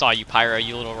 I saw you, Pyro,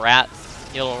 you little rat.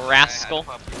 You little rascal.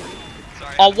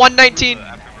 Sorry, Oh, 119! Kill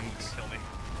me.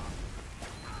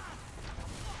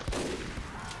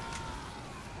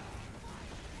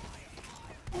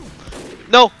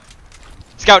 No!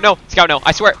 Scout, no! Scout, no!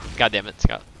 I swear! God damn it,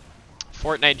 Scout.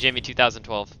 Fortnite Jimmy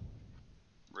 2012.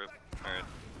 Rip. Alright.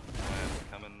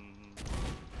 Coming.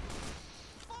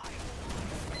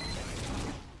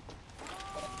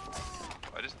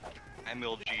 I just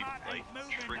MLG like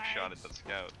trick shot at that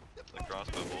scout. The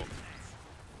crossbow bolt.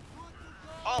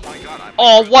 Oh my god,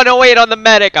 Oh, 108 on the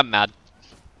medic! I'm mad.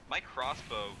 My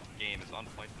crossbow game is on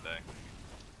point today.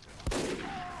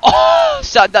 Oh!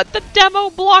 So the demo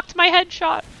blocked my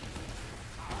headshot!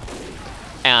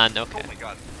 And, okay. Oh my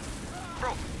god.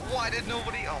 Bro, why did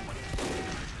nobody?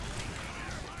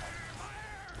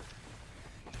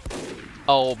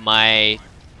 Oh my.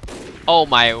 Oh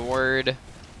my word.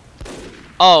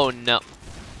 Oh no.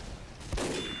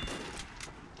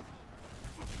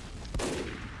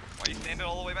 Why are you standing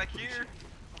all the way back here?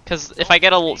 Because if I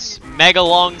get a mega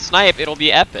long snipe, it'll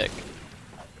be epic.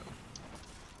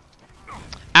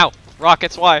 Ow!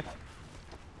 Rockets, why?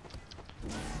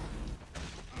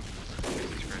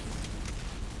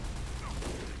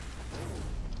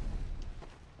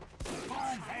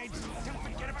 Bomb heads. Don't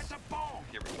forget about the bomb.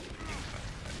 Here we go.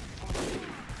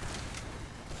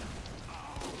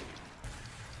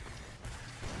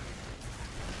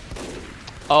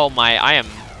 Oh my, I am...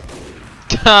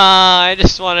 I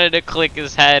just wanted to click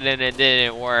his head and it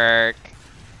didn't work.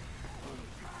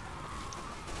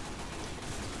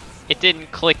 It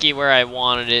didn't clicky where I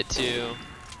wanted it to.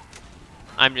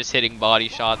 I'm just hitting body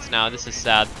shots now, this is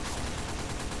sad.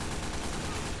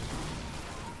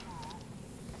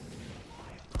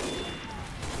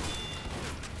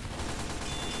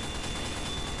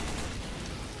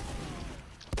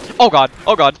 Oh god,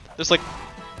 there's like...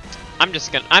 I'm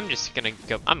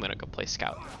gonna go play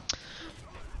Scout.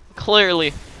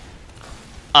 Clearly,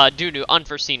 due to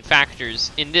unforeseen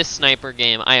factors, in this sniper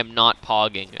game, I am not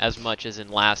pogging as much as in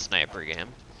last sniper game.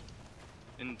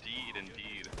 Indeed,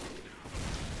 indeed.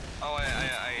 Oh,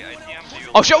 I DM'd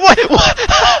you. Oh shit! What?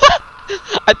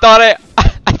 I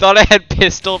thought I had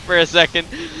pistol for a second,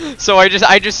 so I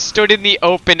just stood in the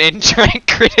open and drank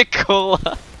critical.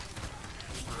 Bruh,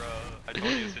 I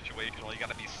told you it's situational. You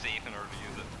gotta be safe in order to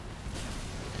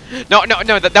use it.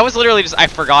 No, that was literally just I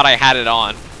forgot I had it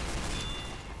on.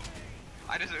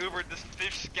 I just Ubered this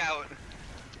fish scout.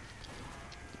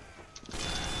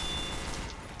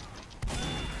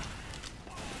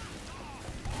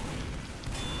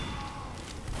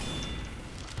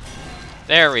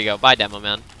 There we go. Bye, demo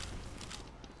man.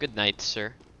 Good night,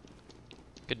 sir.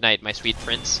 Good night, my sweet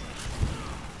prince.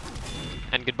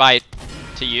 And goodbye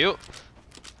to you.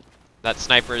 That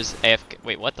sniper is AFK.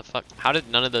 Wait, what the fuck? How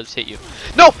did none of those hit you?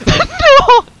 No!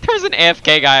 No! There was an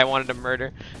AFK guy I wanted to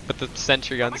murder, but the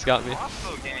sentry guns got me.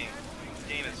 Crossbow game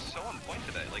is so on point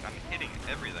today. Like, I'm hitting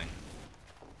everything.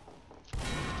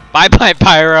 Bye bye,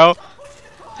 Pyro.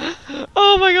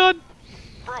 Oh my god.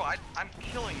 Bro, I'm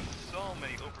killing so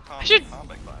many overcombat should-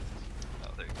 combat classes.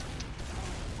 Oh, there you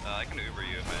go. I can Uber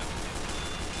you if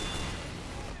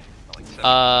I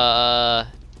have.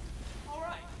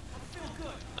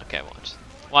 Like Okay,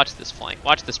 watch this flank.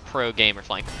 Watch this pro gamer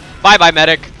flank. Bye bye,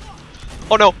 medic.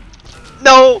 Oh no.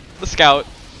 No! The scout.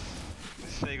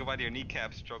 Say goodbye to your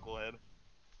kneecaps, chucklehead.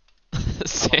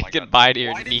 Say Oh my God. goodbye to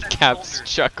your Why did that kneecaps,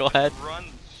 soldier chucklehead. Run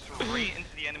straight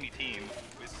into the enemy team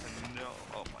with no.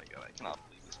 Oh my god, I cannot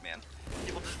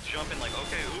jumping like,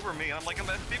 okay, Uber me. I'm like, I'm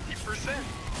at 50%.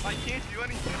 I can't do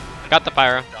anything. Got the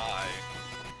pyro. Die.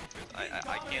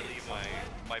 I can't leave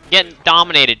my Getting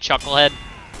dominated, Chucklehead.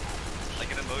 I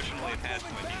get emotionally attached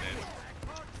to my teammates.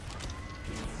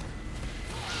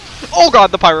 Oh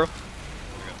god, the pyro.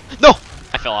 No!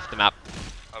 I fell off the map.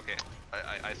 Okay,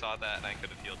 I saw that and I could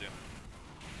have healed you.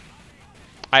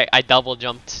 I double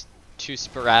jumped too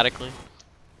sporadically.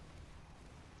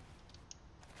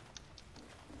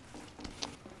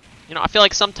 You know, I feel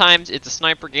like sometimes it's a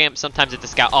sniper game, sometimes it's a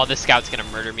scout. Oh, this scout's gonna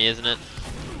murder me, isn't it?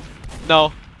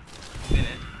 No. In it.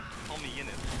 Call me in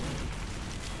it.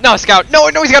 No, scout! No,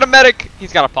 no, he's got a medic!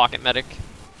 He's got a pocket medic.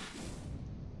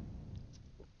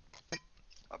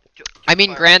 I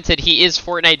mean, granted, he is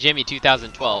Fortnite Jimmy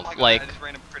 2012. Oh my God, like, I just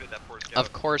random critted that poor scout.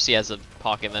 of course he has a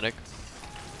pocket medic.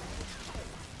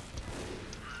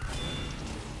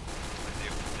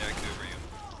 Yeah, I can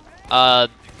Uber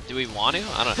you. Do we want to?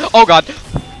 I don't know. Oh god! I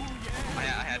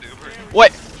had to Uber you.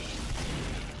 What?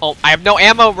 Oh, I have no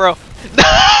ammo, bro.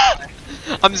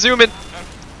 I'm zooming.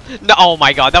 No, oh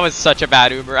my god, that was such a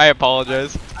bad Uber. I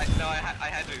apologize. I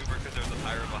had to Uber because there was a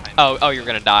pyro behind me. Oh, you're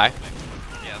gonna die.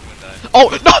 Yeah, I'm gonna die. Oh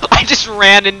no! I just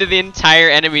ran into the entire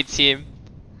enemy team.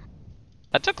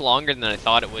 That took longer than I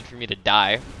thought it would for me to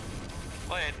die.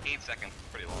 Well, yeah, it's 8 seconds.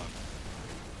 Pretty long.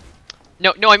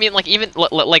 No, I mean like even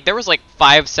like there was like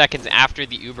 5 seconds after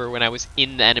the Uber when I was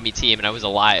in the enemy team and I was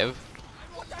alive.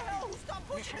 Doesn't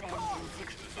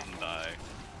die.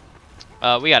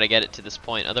 We gotta get it to this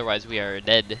point, otherwise we are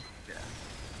dead. Yeah.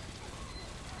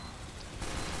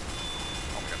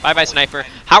 Bye bye, Sniper.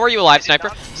 How are you alive,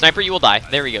 Sniper? Sniper, you will die.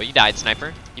 There we go, you died,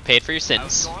 Sniper. You paid for your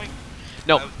sins.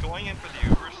 No. I was going in for the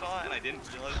Uber saw and I didn't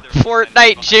realize there was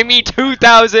Fortnite Jimmy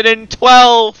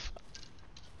 2012!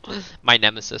 My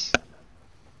nemesis.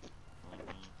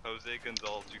 Jose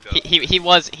Gonzalez 2000.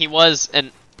 He was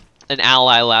an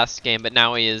ally last game, but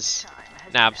now he is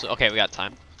an absolute. Okay, we got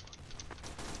time.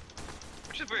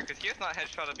 Which is weird because he has not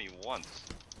headshotted me once.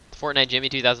 Fortnite Jimmy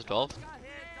 2012.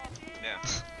 Yeah.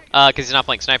 Because he's not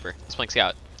playing sniper. He's playing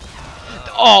scout.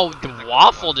 Oh, the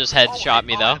waffle just headshot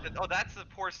me though. Oh, that's the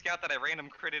poor scout that I random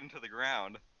critted into the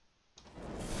ground.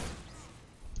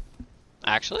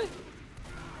 Actually?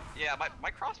 Yeah, my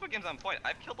crossbow game's on point.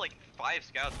 I've killed like 5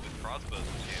 scouts with crossbows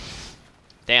this game.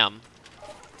 Damn.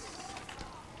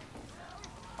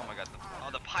 Oh my god.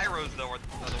 The pyros though are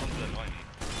the ones that annoy me.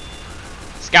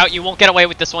 Scout, you won't get away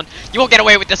with this one. You won't get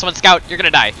away with this one, Scout. You're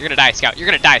gonna die. You're gonna die, Scout. You're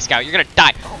gonna die, Scout. You're gonna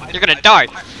die. You're gonna die.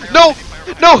 No!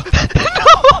 No! No!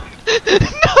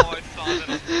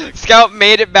 Scout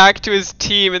made it back to his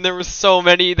team and there were so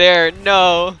many there.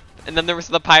 No! And then there was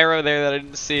the pyro there that I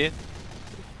didn't see.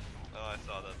 Oh, I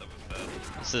saw that. That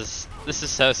was sad. This is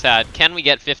so sad. Can we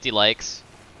get 50 likes?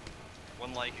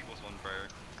 1 like equals 1 prayer.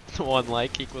 1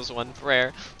 like equals 1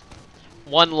 prayer.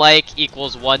 1 like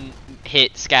equals 1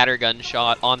 hit scattergun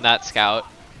shot on that scout.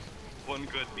 1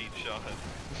 good beat shot.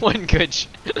 1 good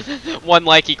 1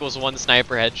 like equals 1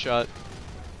 sniper headshot. 1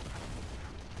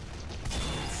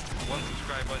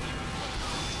 subscribe button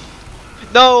equals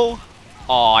 1. No!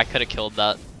 Oh, I could have killed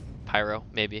that pyro,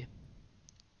 maybe.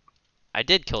 I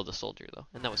did kill the soldier though,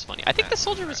 and that was funny. I think the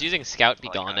soldier was using Scout Be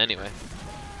Gone anyway.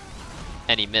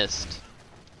 And he missed.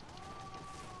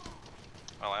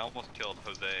 Oh, I almost killed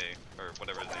Jose, or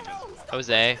whatever his name is.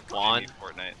 Jose, Juan, Jimmy,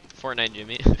 Fortnite. Fortnite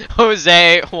Jimmy.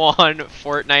 Jose, Juan,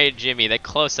 Fortnite Jimmy. They're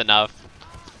close enough.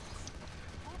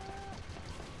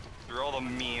 They're all the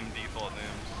meme default names,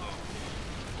 so.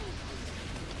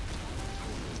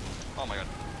 Oh my god.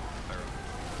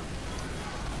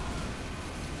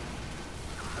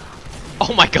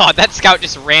 Oh my god, that scout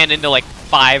just ran into like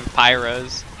 5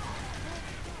 pyros.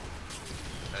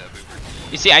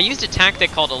 You see, I used a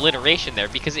tactic called alliteration there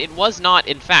because it was not,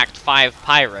 in fact, 5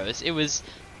 pyros. It was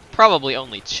probably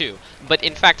only 2. But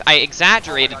in fact, I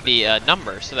exaggerated the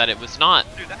number so that it was not.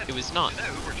 It was not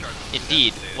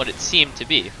indeed what it seemed to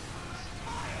be. This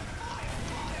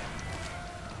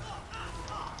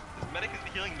medic is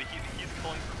healing me. He's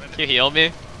calling for medic. Can you heal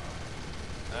me?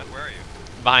 Where are you?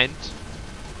 Behind.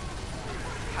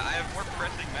 I have more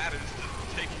pressing matters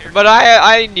to take care of. But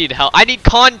I need help. I need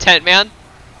content, man.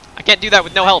 I can't do that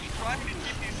with no help.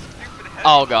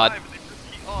 Oh god.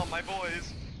 Oh my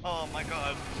boys. Oh my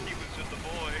god. He was just a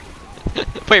boy.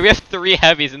 Wait, we have 3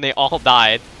 heavies and they all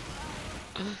died.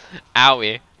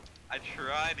 Owie. I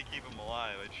tried to keep him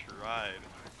alive. I tried.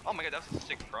 Oh my god, that was a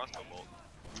sick crossbow bolt.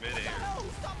 Mid-air.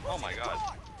 Oh my god.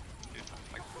 Dude,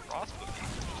 my crossbow is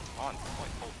on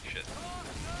point. Holy shit.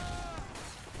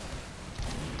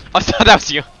 Oh, so that was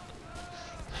you.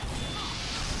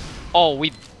 Oh,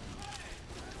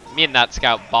 me and that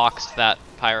scout boxed that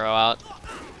pyro out. You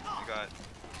got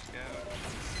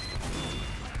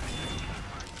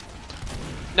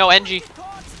No, NG.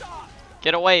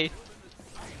 Get away.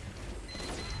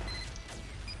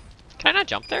 Can I not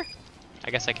jump there?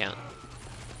 I guess I can.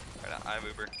 Right, I have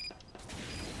Uber.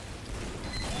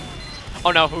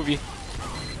 Oh no, Hoovy.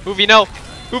 Hoovy, no.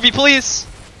 Hoovy, please.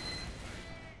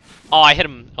 Oh, I hit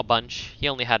him a bunch. He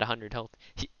only had 100 health.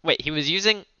 Wait, he was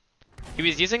using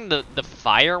the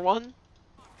fire one?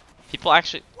 People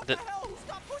actually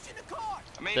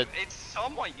I mean, it's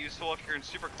somewhat useful if you're in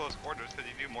super close quarters because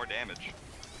you do more damage.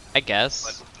 I guess.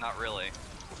 But not really.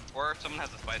 Or if someone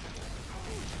has a spice pool.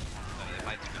 I mean, it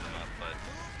might screw them up, but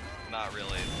not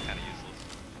really. It's kind of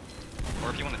useless. Or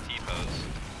if you want to T-pose.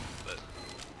 But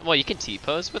Well, you can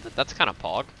T-pose with it. That's kind of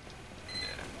pog.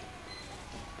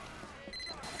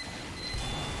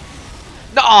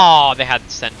 No, oh, they had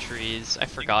sentries. I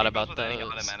forgot about those. Any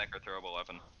automatic or throwable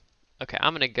weapon. Okay,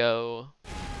 I'm gonna go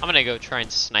try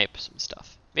and snipe some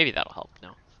stuff. Maybe that'll help.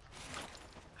 No.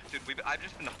 Dude, I've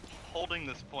just been holding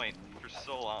this point for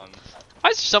so long. Why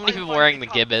is so many people wearing the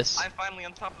gibbous? I'm finally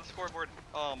on top of the scoreboard.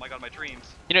 Oh my god, my dreams.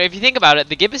 You know, if you think about it,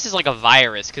 the gibbous is like a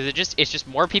virus because it's just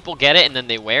more people get it and then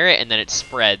they wear it and then it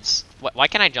spreads. Why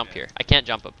can't I jump here? I can't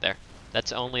jump up there.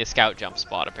 That's only a scout jump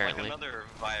spot apparently. Like another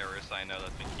virus I know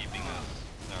that's been keeping us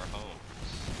in our homes.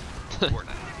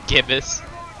 Fortnite. Gibbous.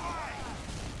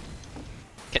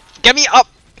 Get me up!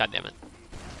 God damn it.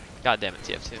 God damn it,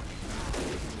 TF2.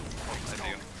 I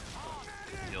do.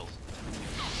 Kills.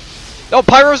 Oh,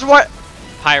 Pyro's what?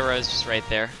 Pyro's just right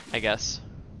there, I guess.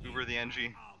 Uber the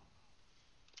NG.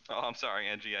 Oh, I'm sorry,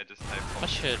 NG. I just typed. I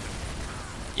should.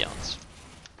 Yeah, let's.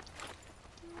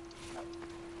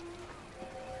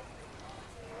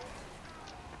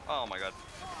 Oh my god.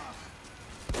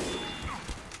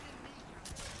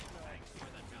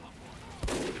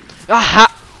 Ah,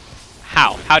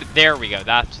 how did, there we go.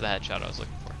 That's the headshot I was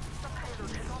looking for.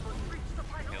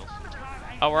 Kills.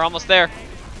 Oh, we're almost there.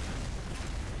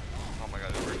 Oh my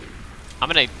god, Uber. I'm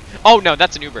gonna. Oh no,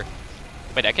 that's an Uber.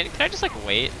 Wait, can I just like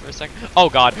wait for a second? Oh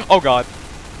god. Oh god.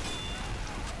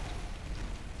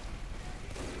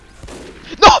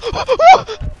 No!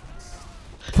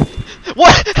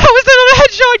 What? How is that not a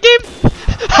headshot game?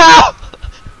 How?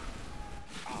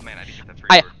 Oh man, I didn't get that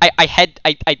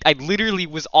 3 I literally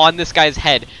was on this guy's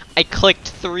head. I clicked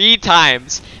 3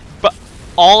 times, but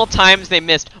all times they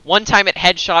missed. One time it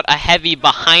headshot a heavy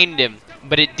behind him,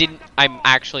 but it didn't. I'm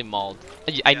actually mauled.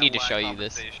 I need to show you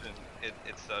this.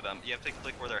 It's so dumb. You have to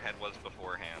click where their head was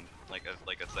beforehand, like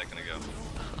a second ago.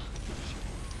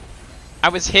 I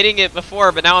was hitting it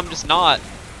before, but now I'm just not.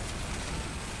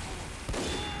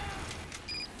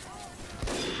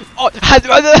 Oh, that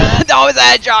was a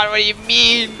headshot. What do you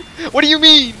mean? What do you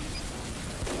mean?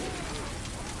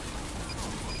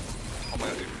 Oh my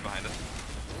god, dude, behind us.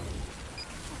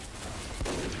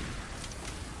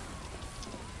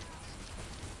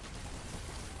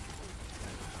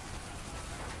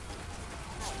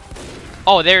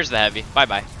 Oh, there's the heavy. Bye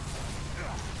bye.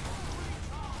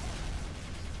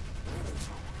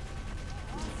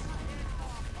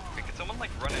 Wait, could someone like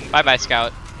run in? Bye bye,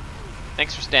 Scout.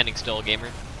 Thanks for standing still,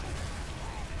 gamer.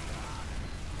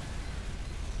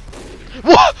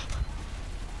 What?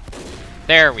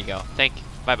 There we go. Thank you.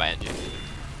 Bye bye, NG.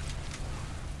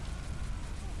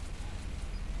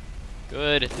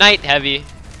 Good night, heavy.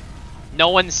 No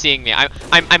one's seeing me.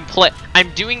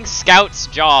 I'm doing Scout's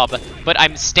job, but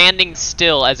I'm standing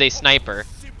still as a sniper.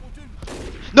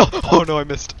 No! Oh no, I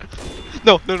missed.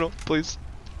 No, please.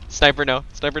 Sniper, no.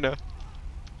 Sniper, no.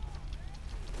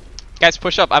 Guys,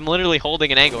 push up. I'm literally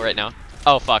holding an angle right now.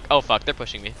 Oh fuck. Oh fuck. They're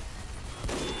pushing me.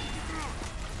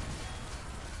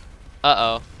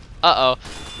 Uh-oh. Uh-oh.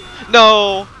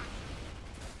 No!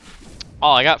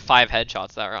 Oh, I got 5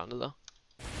 headshots that round, though.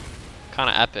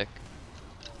 Kinda epic.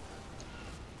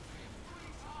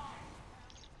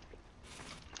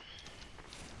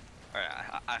 Alright,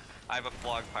 I have a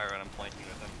flog pyro and I'm flanking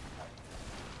with him.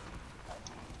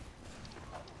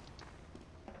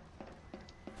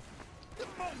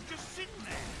 Just sitting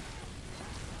there.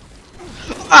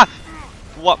 Ah!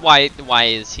 What? Why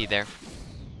is he there?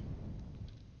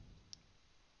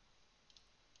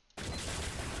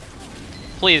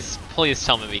 Please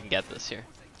tell me we can get this here.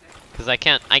 Cause I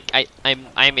can't,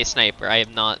 I'm a sniper. I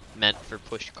am not meant for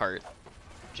push cart,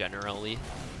 generally.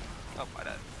 Oh, my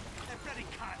dad. That bloody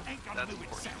car ain't gonna That's move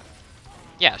important. itself.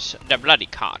 Yes, the bloody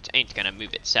cart ain't gonna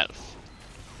move itself.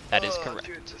 That is correct.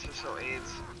 Dude, this is so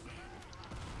AIDS.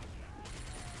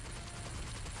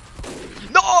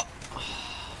 No!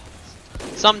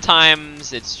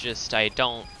 Sometimes it's just I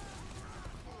don't.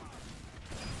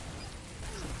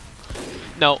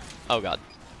 No. Oh god.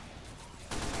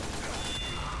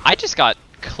 I just got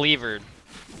cleavered,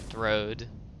 thrown.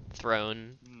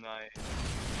 Nice.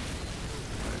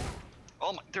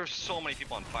 Oh my, there's so many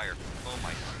people on fire. Oh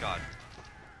my god.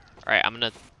 All right, I'm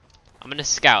gonna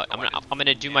scout. I'm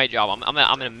gonna do my job. I'm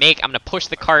gonna push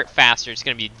the cart faster. It's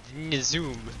gonna be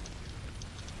zoom.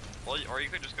 Well, or you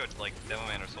could just go like Demo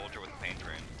Man or Soldier with the paint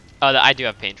train. Oh, I do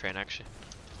have paint train actually.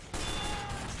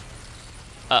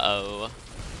 Uh-oh.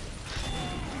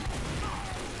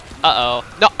 Uh-oh.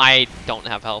 No, I don't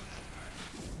have health.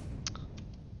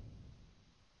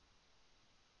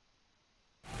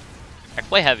 I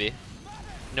play heavy.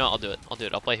 No, I'll do it.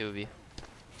 I'll play Hoovy.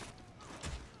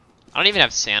 I don't even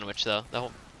have sandwich though.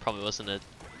 That probably wasn't an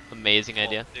amazing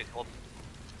idea.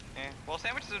 Well,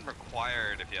 sandwich isn't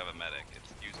required if you have a medic.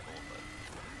 It's useful, but...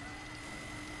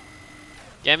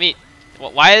 Yeah,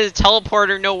 why is the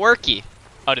teleporter no worky?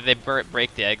 Oh, did they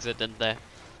break the exit, didn't they?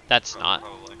 That's not.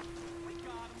 Probably.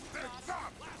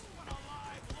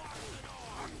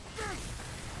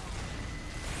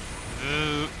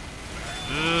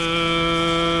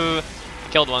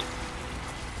 Killed one.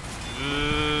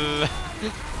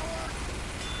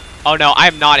 Oh no,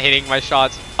 I'm not hitting my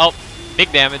shots. Oh,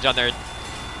 big damage on their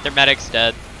medic's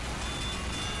dead.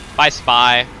 Bye,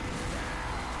 Spy.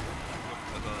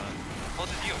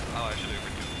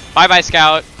 Bye bye,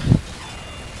 Scout.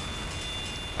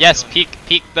 Yes, peek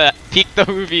the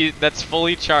Hoovy that's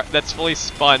fully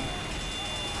spun.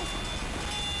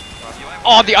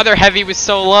 Oh, the other heavy was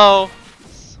so low.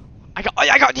 I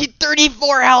got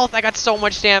 34 health. I got so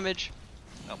much damage.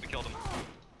 Oh, we killed him.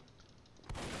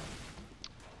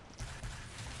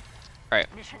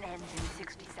 Alright. Mission ends in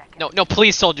 60 seconds. No,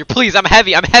 please, soldier, please. I'm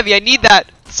heavy. I need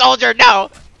that. Soldier, no.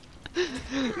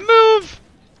 Move.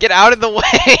 Get out of the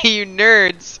way, you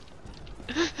nerds.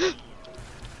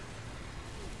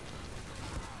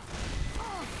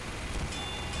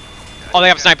 Oh, they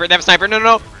have a sniper. No. Okay,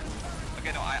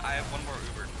 no, I have one more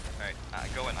Uber.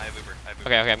 Alright, go in. I have Uber.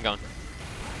 Okay, I'm going.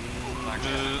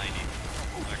 Actually, I have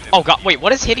 90. Oh god, wait,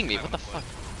 what is hitting me? What the fuck?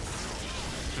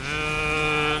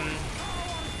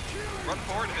 Run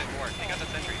forward a bit more. Take out the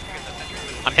sentry.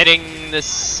 I'm hitting the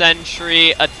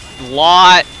sentry a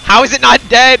lot. How is it not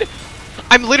dead?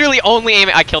 I'm literally only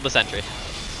aiming. I killed the sentry.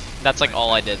 That's like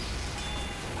all I did.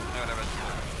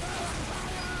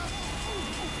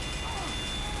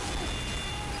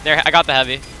 There, I got the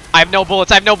heavy. I have no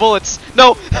bullets.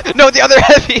 No, the other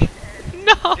heavy.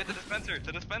 No. Get the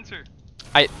dispenser.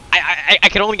 I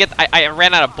can only get. I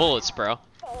ran out of bullets, bro.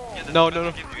 No.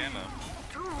 Gives you ammo.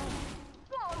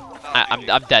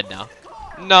 I'm dead now.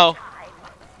 No.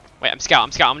 Wait, I'm scout.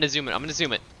 I'm gonna zoom it. I'm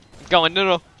I'm going.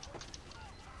 No.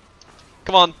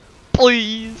 Come on,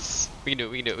 please. We can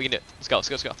do it. Let's go,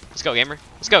 gamer.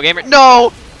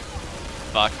 No.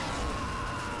 Fuck.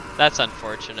 That's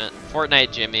unfortunate.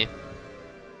 Fortnite Jimmy.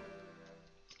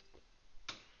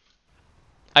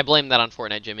 I blame that on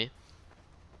Fortnite Jimmy.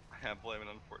 I blame it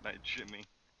on Fortnite Jimmy.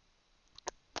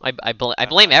 I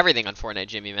blame everything on Fortnite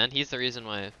Jimmy, man. He's the reason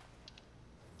why.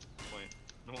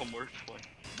 No more point.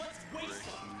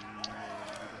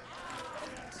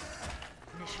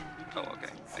 Oh,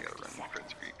 okay. I gotta run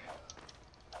Prince Creek.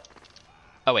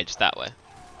 Oh wait, just that way.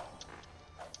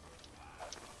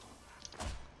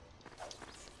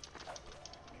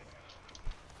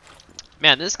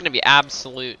 Man, this is gonna be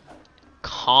absolute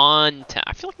content.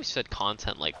 I feel like we said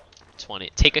content like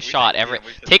 20. Take a shot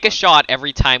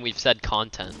every time we've said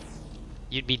content.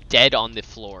 You'd be dead on the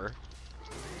floor.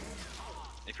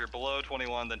 If you're below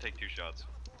 21, then take 2 shots.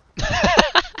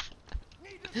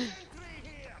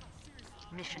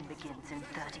 Mission begins in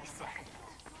 30 seconds.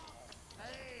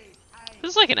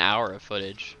 This is like an hour of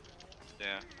footage.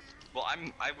 Yeah. Well,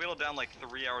 I whittled down like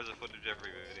 3 hours of footage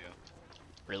every video.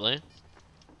 Really?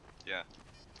 Yeah.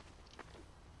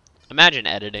 Imagine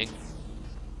editing.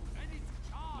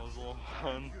 Muzzle,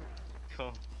 run,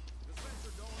 come.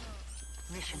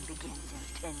 Mission begins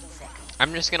in 10 seconds.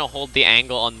 I'm just gonna hold the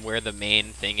angle on where the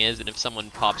main thing is, and if someone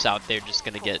pops out, they're just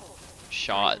gonna get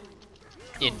shot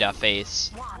in the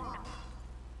face.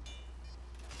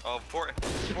 Oh,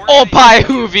 Oh, bye,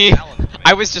 Hoovy!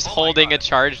 I was just holding a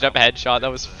charged up headshot.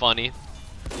 That was funny.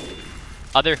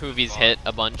 Other Hoovies hit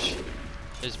a bunch.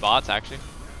 There's bots, actually.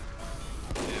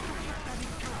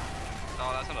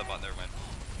 Oh, that's not a bot, never mind.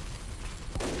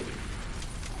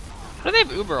 How do they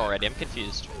have Uber already? I'm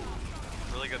confused.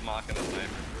 Really good mock in the sniper.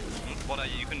 Well,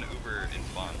 you can Uber in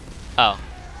spawn. Oh.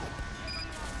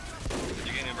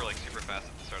 You can Uber like super fast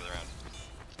at the start of the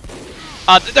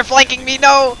round. They're flanking me,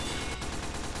 no!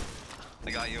 I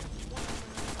got you.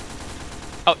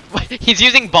 Oh, he's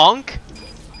using bonk?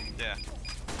 Yeah.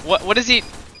 What is he?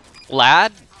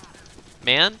 Lad?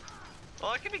 Man?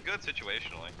 Well, it can be good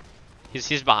situationally.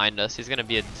 He's behind us. He's gonna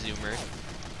be a zoomer.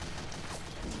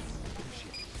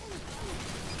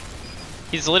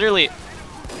 He's literally...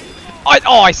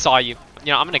 Oh, I saw you.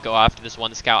 You know, I'm gonna go after this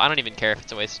one scout. I don't even care if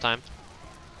it's a waste of time.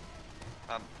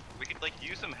 We could like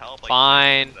use some help. Like,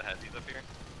 Fine. the heavies up here.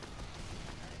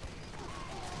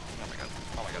 Oh my god.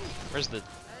 Oh my god. Where's the...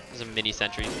 There's a mini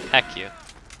sentry. Heck you.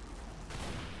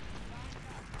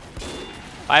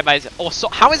 Bye bye. Oh, so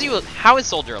how is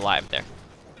Soldier alive there?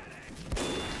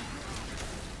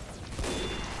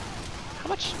 How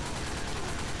much?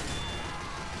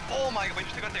 Oh my god, we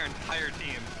just took out their entire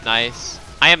team. Nice.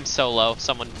 I am so low.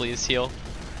 Someone please heal.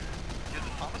 Dude, the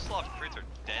Tomislav crits are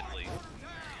deadly.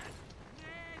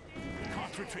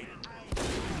 Can't retreat.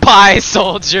 Bye,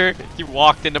 Soldier. You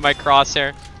walked into my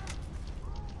crosshair.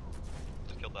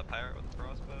 Just killed that pirate with the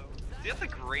crossbow. See, that's the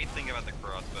great thing about the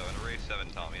crossbow, and Ray 7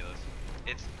 taught me this.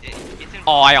 It's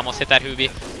Oh, I almost hit that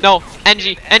Hoobie. No,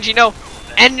 NG, no.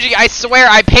 NG, I swear,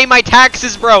 I pay my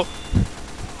taxes, bro.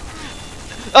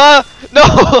 No,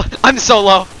 I'm so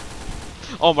low.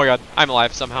 Oh my god, I'm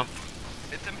alive somehow.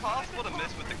 It's impossible to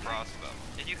miss with the crossbow.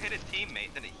 If you hit a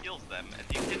teammate, then it heals them.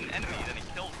 If you hit an enemy, then it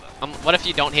kills them. What if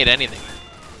you don't hit anything?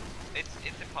 It's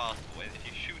impossible. If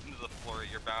you shoot into the floor,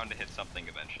 you're bound to hit something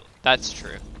eventually. That's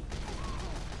true.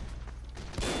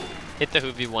 Hit the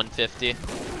Hoobie 150.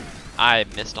 I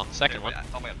missed on the second one.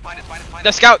 Oh my god, find it.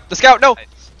 The scout, no!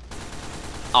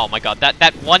 Oh my god,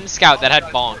 that one scout that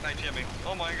had bong. Fortnite Jimmy.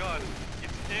 Oh my god,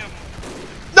 it's him.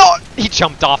 No! He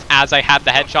jumped off as I had the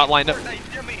headshot lined up.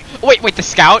 Fortnite Jimmy. Wait, the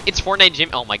scout? It's Fortnite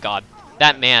Jimmy. Oh my god.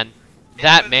 That man.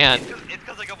 That man. It's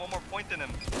because I got one more point than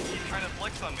him. He's trying to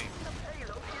flex on me.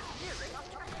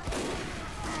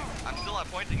 I'm still not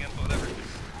pointing him, but whatever.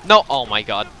 No, oh my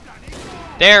god.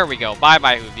 There we go. Bye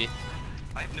bye, Hoobie.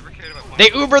 I've never cared about They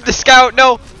pointing. Ubered the scout,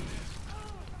 no!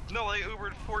 No, they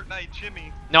Ubered Fortnite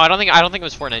Jimmy. No, I don't think it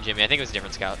was Fortnite Jimmy. I think it was a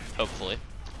different scout. Hopefully.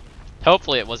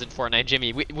 Hopefully it wasn't Fortnite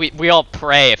Jimmy. We all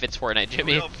pray if it's Fortnite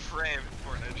Jimmy. We all pray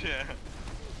for Fortnite, yeah.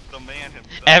 The man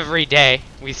himself. Every day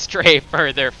we stray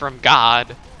further from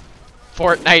God.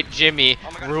 Fortnite Jimmy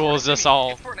Oh my god, rules Fortnite us Jimmy.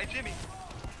 all. It's Fortnite Jimmy.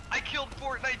 I killed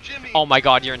Fortnite Jimmy. Oh my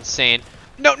god, you're insane.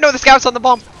 No, the scout's on the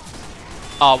bomb.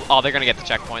 Oh, they're gonna get the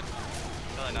checkpoint.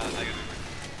 Really not. I got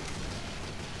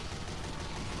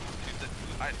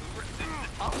Ubered. Dude,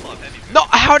 the top love heavy. No,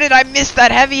 how did I miss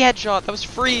that heavy headshot? That was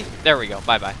free. There we go.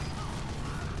 Bye bye.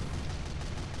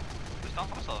 The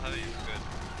top love heavy is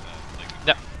good.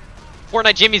 No.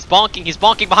 Fortnite Jimmy's bonking. He's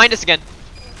bonking behind us again.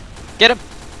 Get him.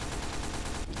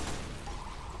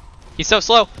 He's so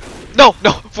slow. No,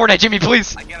 Fortnite Jimmy,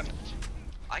 please. I get him.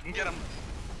 I can get him.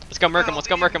 Let's go murk him. Let's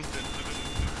go murk him.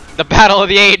 The battle of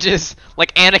the ages,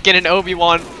 like Anakin and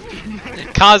Obi-Wan.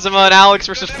 Cosmo and Alex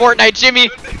versus Fortnite Jimmy.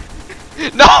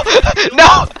 No!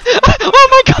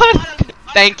 Oh my god!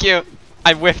 Thank you.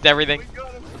 I whiffed everything.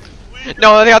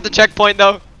 No, they got the checkpoint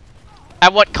though.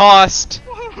 At what cost?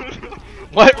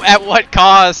 At what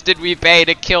cost did we pay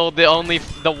to kill the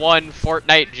one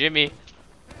Fortnite Jimmy?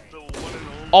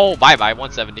 Oh, bye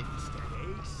 170.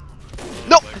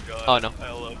 No! Oh no.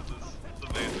 I love this.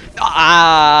 It's amazing.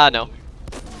 No.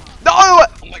 No! Oh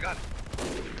my god.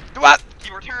 What?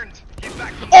 He returned. He's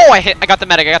back. Oh, I got the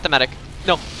medic.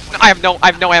 No, I have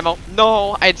no ammo.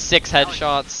 No, I had 6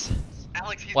 headshots.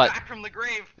 Alex, he's What? back from the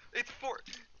grave. It's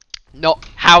No,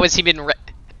 how has he been Oh,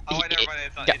 never mind.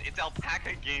 It's not. It's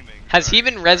Alpaca Gaming. Has he Sorry,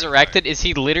 been sorry, resurrected? Is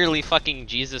he literally fucking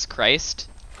Jesus Christ?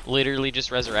 Literally just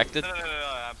resurrected? No,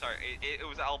 I'm sorry. It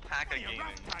was Alpaca Gaming.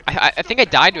 I think I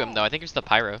died to him though. I think it was the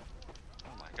pyro. Oh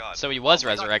my god. So he was Oh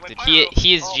my god, resurrected. went He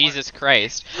pyro. is Oh my- Jesus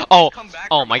Christ. He's Oh, come back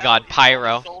oh from my hell. god, He's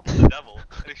pyro. sold to the devil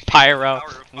in exchange for the Pyro. power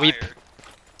of We fire.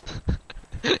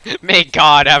 May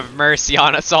God have mercy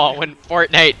on us all when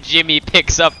Fortnite Jimmy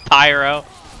picks up pyro.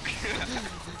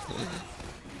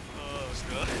 Oh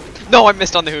god. No, I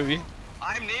missed on the Hoobie.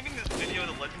 I'm naming this video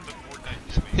The Legend of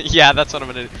Fortnite Jimmy. Yeah, that's what I'm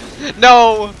gonna do.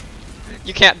 No!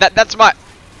 You can't. That's my.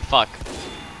 Fuck.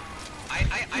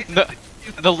 I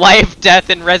The life, death,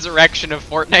 and resurrection of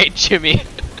Fortnite Jimmy.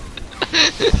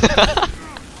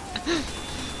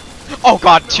 Oh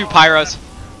god, 2 pyros.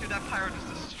 Dude, that pyro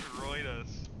just destroyed us.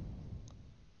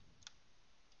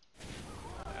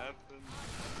 What happened?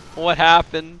 What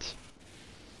happened?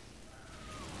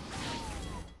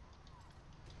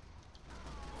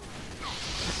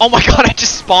 Oh my god, I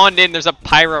just spawned in. There's a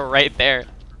pyro right there.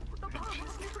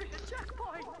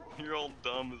 You're all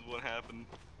dumb is what happened.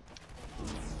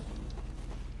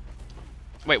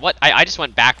 Wait, what? I just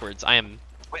went backwards. I am.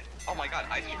 Wait, oh my god,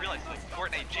 I just realized like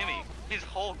Fortnite Jimmy, his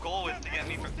whole goal is to keep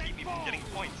me from getting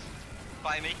points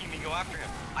by making me go after him.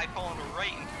 I've fallen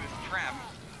right into his trap.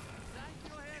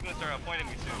 He's gonna start outpointing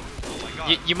me soon. Oh my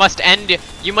god. You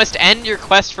must end your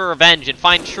quest for revenge and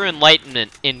find true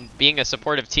enlightenment in being a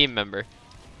supportive team member.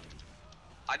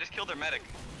 I just killed their medic,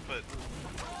 but...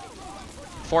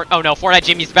 Oh no, Fortnite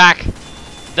Jimmy's back.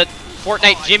 The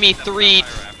Fortnite Jimmy 3,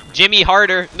 Jimmy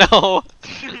harder. No.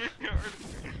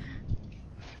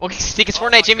 Well, because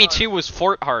Fortnite Jimmy 2 was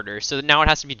Fort harder, so now it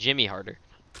has to be Jimmy harder.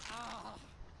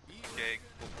 Okay,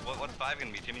 what's 5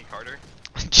 gonna be? Jimmy Carter?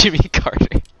 Jimmy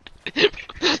Carter.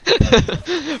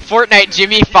 Fortnite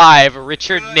Jimmy 5,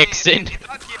 Richard Nixon. It's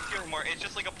not TFT anymore, it's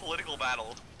just like a political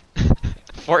battle.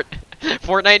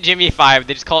 Fortnite Jimmy 5,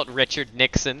 they just call it Richard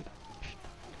Nixon.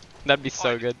 That'd be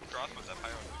so good.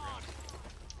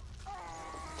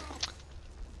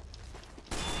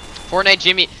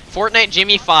 Fortnite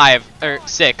Jimmy 5 or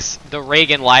 6, the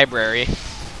Reagan Library.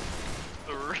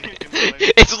 The Reagan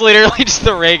Library. It's literally just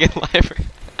the Reagan Library.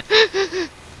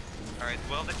 Alright,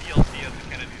 well the DLC has the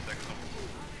Kennedy section.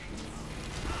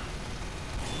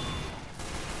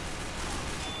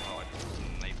 Oh, I just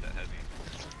sniped that heavy.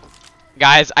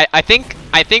 Guys, I think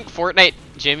Fortnite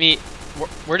Jimmy,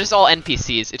 we're just all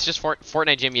NPCs. It's just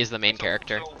Fortnite Jimmy is the main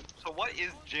character. So what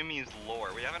is Jimmy's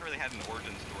lore? We haven't really had an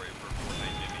origin story for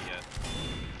Fortnite Jimmy yet.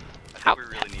 I think we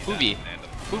really need Hoovy. that.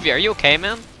 Hoovy, are you okay,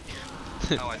 man?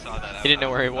 Oh, I saw that. He didn't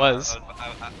know where he was.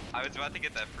 I was about to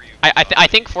get that for you. I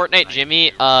think Fortnite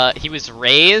Jimmy, he was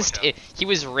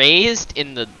raised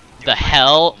in the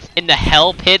hell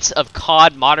pits of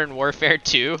COD Modern Warfare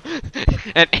 2,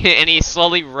 and he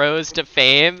slowly rose to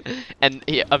fame, and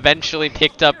he eventually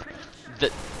picked up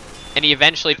the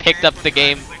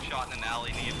game.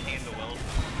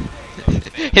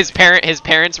 His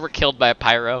parents were killed by a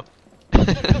pyro. And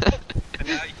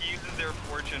now he uses their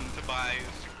fortune to buy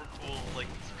super cool like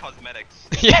cosmetics.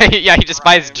 yeah, he just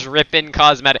buys drippin'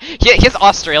 cosmetic. He has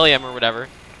Australium or whatever. Yeah.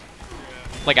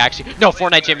 Like actually, no,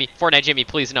 Fortnite Jimmy,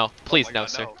 please no, please no, God,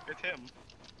 sir. No, it's him.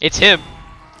 It's him.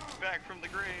 Back from the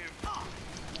grave. Oh,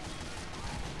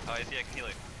 I see. I can heal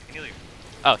you. I can heal you.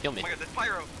 Oh, heal me. Oh my God, this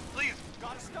pyro, please.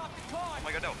 Gotta stop the car. Oh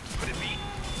my God, no. Could it be?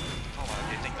 Oh my God,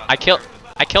 thank God.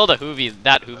 I killed a Hoovy,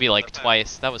 that Hoovy like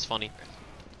twice. That was funny.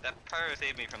 That pyro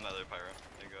saved me from the other pyro.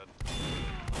 Thank God.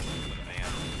 What a man.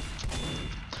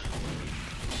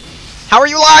 How are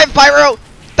you alive, Pyro?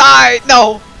 Die!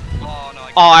 No! Oh no,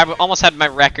 I almost had my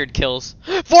record kills.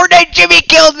 Fortnite Jimmy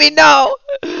killed me, no!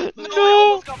 No, I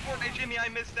almost got Fortnite Jimmy. I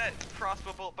missed that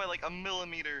crossbow bolt by like a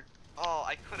millimeter. Oh,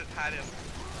 I could have had him.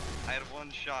 I had one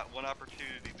shot, one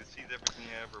opportunity to seize everything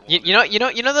I ever wanted.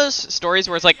 You know those stories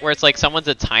where it's like someone's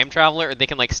a time traveler, or they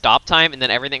can like stop time, and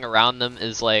then everything around them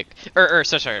is like,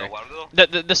 sorry.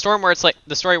 The story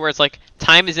where it's like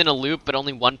time is in a loop, but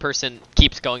only one person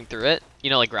keeps going through it. You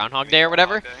know, like Groundhog Day or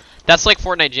whatever. That's like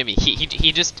Fortnite Jimmy.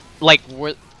 He just like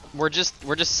we're just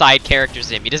side characters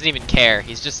to him. He doesn't even care.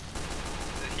 He's just.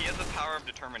 He has the power of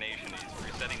determination. He's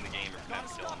resetting the game every time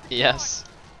you kill him. Yes.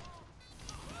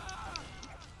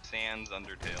 Sans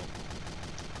Undertale.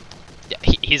 Yeah,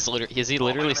 he's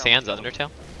literally Sans Undertale?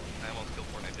 I almost killed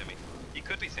Fortnite Jimmy. He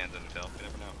could be Sans Undertale, you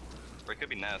never know. Or it could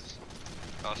be Ness.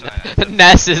 Oh, sorry.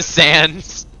 Ness is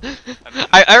Sans.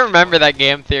 I remember that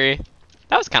game theory.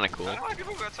 That was kind of cool. I don't know why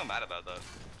people got so mad about that.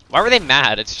 Why were they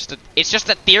mad? It's just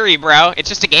a theory, bro. It's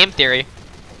just a game theory.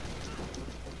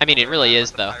 I mean, it really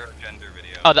is though.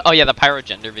 Oh yeah, the pyro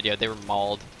gender video. They were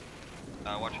mauled.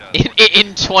 Watch out.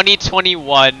 In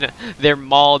 2021, they're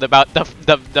mauled about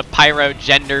the pyro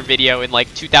gender video in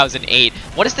like 2008.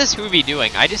 What is this Hoovy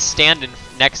doing? I just stand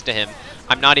next to him.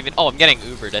 I'm not even. Oh, I'm getting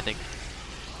Ubered, I think.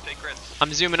 Take risks.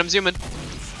 I'm zooming.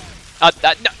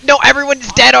 No,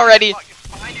 everyone's dead already.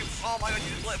 Behind you. Oh my God, you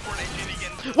just let Fortnite Jimmy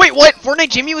get into Wait, what? Fortnite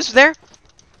Jimmy was there?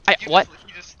 What?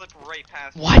 He just slipped right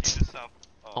past me. What?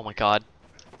 Oh my God.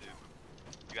 Dude,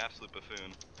 you absolute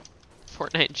buffoon.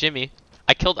 Fortnite Jimmy.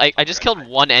 I just killed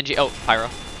one NG. Oh, pyro.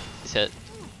 He's hit.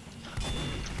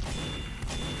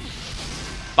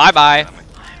 Bye bye.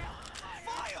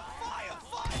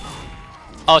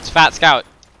 Oh, it's Fat Scout.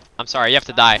 I'm sorry, you have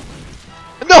to die.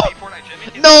 No!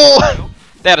 No!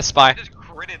 They had a spy. I just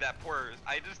critted that poor.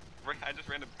 I just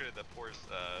random critted that poor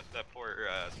spy.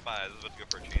 I was about to go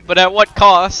for a chain. But at what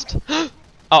cost? Oh,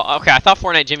 okay. I thought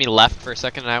Fortnite Jimmy left for a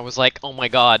second, and I was like, oh my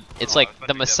God, it's like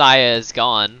the Messiah is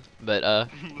gone, but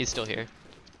he's still here.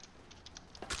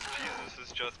 Jesus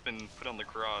has just been put on the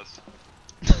cross.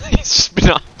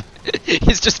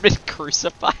 He's just been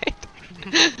crucified.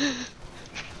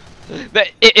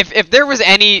 But if there was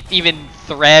any even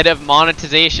thread of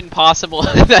monetization possible,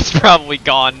 that's probably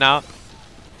gone now.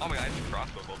 Oh my God, I had a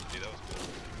crossbow bolt to do. That was cool.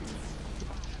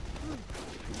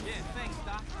 Yeah, thanks,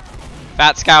 Doc.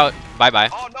 Fat Scout, bye bye.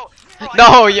 Oh no!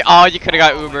 No, you could have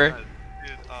got Uber. Dude,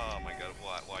 oh my God,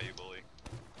 why you bully?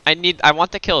 I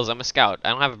want the kills. I'm a scout. I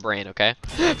don't have a brain, okay?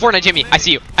 Fortnite Jimmy, I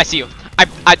see you.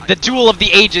 The duel of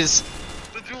the ages.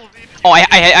 The duel of ages. Oh,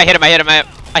 I hit him. I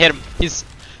hit him. He's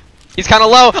kind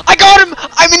of low. I got him.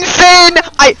 I'm insane.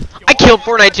 I killed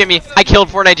Fortnite Jimmy. I killed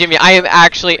Fortnite Jimmy. I am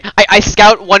actually I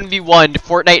scout 1v1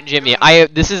 Fortnite Jimmy.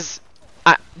 This is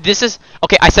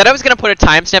okay. I said I was gonna put a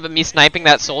timestamp of me sniping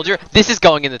that soldier. This is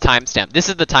going in the timestamp. This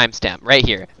is the timestamp right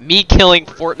here. Me killing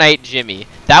Fortnite Jimmy.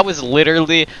 That was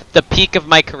literally the peak of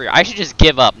my career. I should just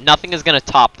give up. Nothing is gonna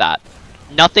top that.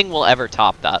 Nothing will ever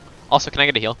top that. Also, can I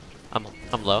get a heal? I'm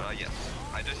low. Yes.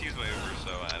 I just used my Uber,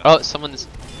 so I don't Oh, someone's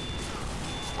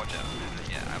watch out.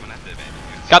 Yeah, I'm gonna have to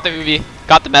advance. got the UV.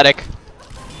 Got the medic. Nice,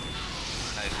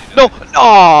 you No. know.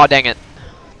 Oh, dang it.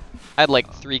 I had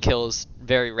like 3 kills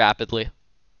very rapidly.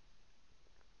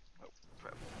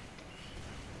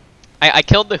 I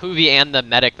killed the Hoovie and the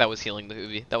medic that was healing the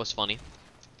Hoovie. That was funny.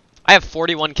 I have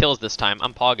 41 kills this time.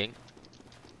 I'm pogging.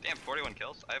 Damn, 41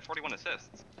 kills. I have 41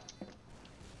 assists.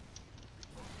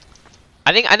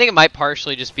 I think it might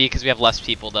partially just be because we have less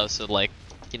people though, so like,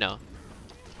 you know,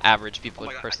 average people Oh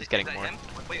my God, person's is getting that more. him?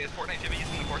 Wait, is Fortnite Jimmy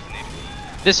using the coordination?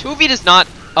 This Hoovie does not.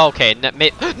 Oh, okay, no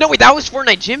wait, that was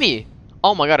Fortnite Jimmy.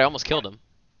 Oh my God, I almost killed him.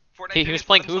 Fortnite He Jimmy's was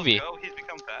playing let himself Hoovie. go, he's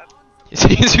become fat.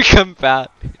 He's become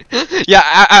fat. Yeah,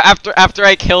 after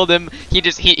I killed him, he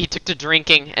took to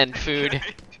drinking and food. He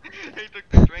took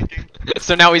to drinking.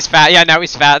 So now he's fat. Yeah, now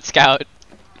he's fat Scout.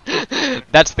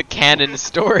 That's the canon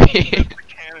story.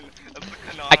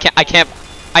 That's the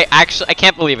I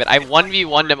can't believe it. I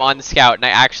 1v1'd him on Scout and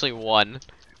I actually won.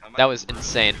 That was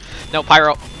insane. No,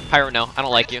 Pyro, no, I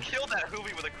don't like you. I killed that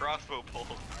Hoovie with a crossbow bolt.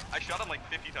 I shot him like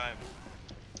 50 times.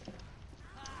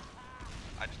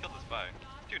 I just killed this guy.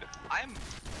 Dude, I'm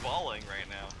balling right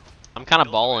now. I'm kind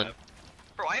of balling.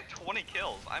 Bro, I have 20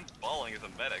 kills. I'm balling as a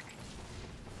medic.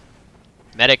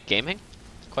 Medic gaming?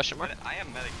 Question mark? I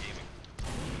am medic gaming.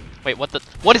 Wait, what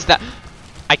is that?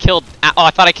 I killed, oh,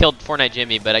 I thought I killed Fortnite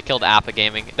Jimmy, but I killed Appa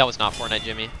Gaming. That was not Fortnite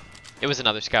Jimmy. It was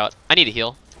another Scout. I need a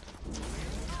heal.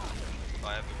 Oh,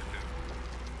 I have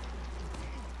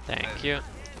Uber Thank you.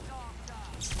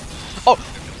 Oh!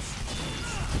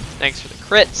 Thanks for the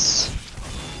crits.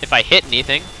 If I hit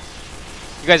anything.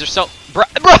 You guys are so... Bruh!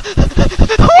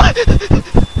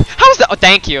 How's that? Oh,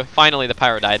 thank you. Finally, the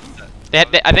Pyro died.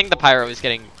 I think the Pyro was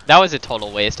getting... That was a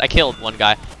total waste. I killed one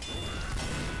guy.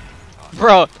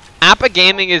 Bro, Appa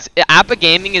Gaming is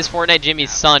Fortnite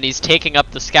Jimmy's son. He's taking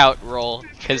up the Scout role.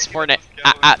 Because Fortnite...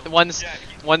 once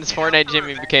Fortnite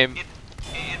Jimmy became...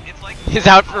 He's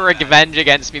out for revenge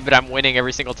against me, but I'm winning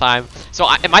every single time. So,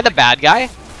 am I the bad guy?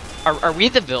 Are we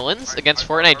the villains against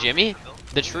Fortnite Jimmy?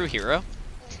 The true hero?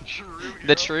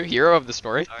 The true hero of the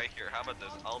story? Alright, here, how about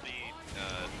this? I'll be,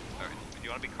 alright, do you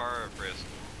want to be Kara or Frizz?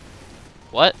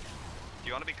 What? Do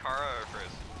you want to be Kara or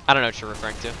Frizz? I don't know what you're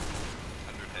referring to.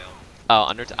 Undertale. Oh,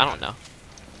 Undertale. I don't know.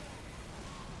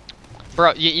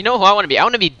 Bro, you know who I want to be? I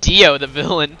want to be Dio, the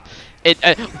villain.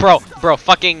 Bro,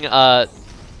 fucking,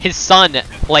 his son,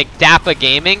 like, Dappa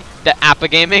Gaming, the Appa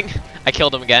Gaming. I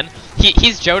killed him again.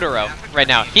 He's Jotaro right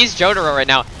now. He's Jotaro right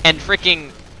now, and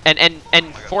freaking, and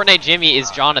Fortnite Jimmy is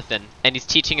Jonathan, and he's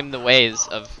teaching him the ways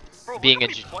of being a.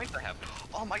 Points I have.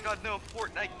 Oh my God, no!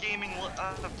 Fortnite gaming.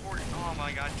 Oh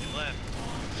my God, he left.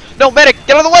 No, medic,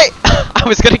 get out of the way! I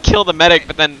was gonna kill the medic,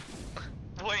 but then.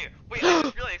 Wait! I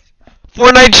just realized.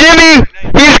 Fortnite Jimmy,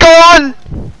 he's gone.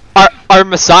 Our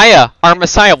Messiah,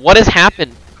 what has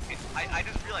happened? I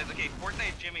just realized. Okay,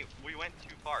 Fortnite Jimmy, we went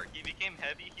too far. He became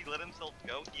heavy. He let himself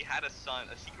go. He had a son,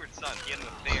 a secret son. He had an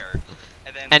affair,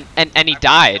 and then. And he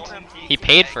died. He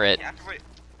paid for it. After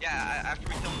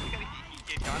we killed him,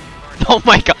 he had gone too far. Oh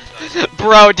my God,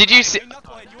 bro! Did you see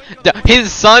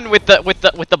his son with the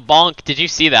bonk? Did you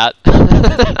see that?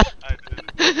 I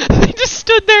did. He just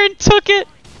stood there and took it.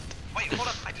 Wait, hold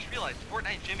up! I just realized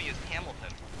Fortnite Jimmy is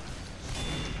Hamilton.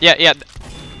 Yeah,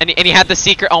 and he had the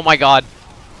secret. Oh my God,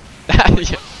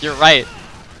 you're right.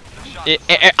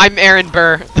 I'm Aaron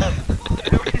Burr.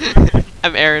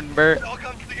 I'm Aaron Burr. It all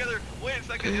comes together. Wait a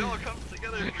second, it all comes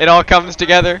together. It all comes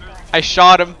together. I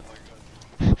shot him.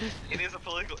 It is a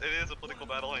political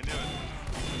battle. I knew it.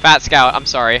 Fat Scout, I'm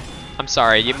sorry.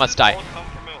 You must die. All come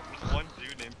from one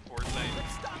dude named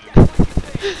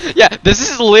Fortnite. Yeah, this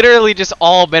has literally just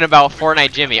all been about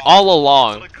Fortnite Jimmy all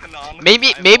along.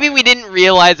 Maybe we didn't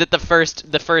realize it the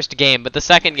first game, but the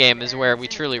second game is where we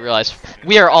truly realized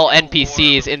we are all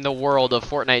NPCs in the world of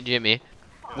Fortnite Jimmy.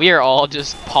 We are all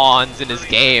just pawns in his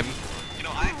game. You know,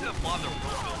 I had to applaud the world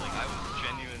building. I was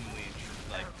genuinely,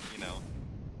 like, you know,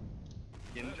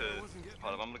 into.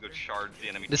 Hold up, I'm gonna go charge the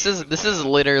enemy. This is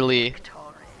literally,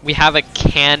 we have a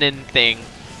canon thing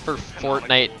for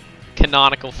Fortnite,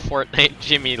 canonical Fortnite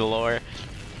Jimmy lore.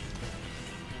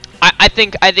 I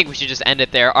think we should just end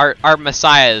it there. Our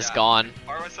Messiah is gone.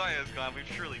 Our Messiah is gone. We've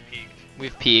surely peaked.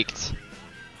 We've peaked.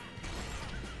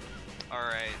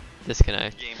 Alright,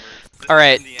 Disconnect. gamers. This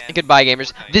Alright, has been the end goodbye of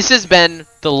gamers. Fortnite. This has been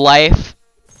the life,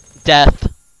 death,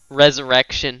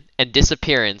 resurrection, and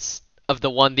disappearance of the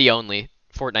one, the only,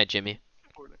 Fortnite Jimmy.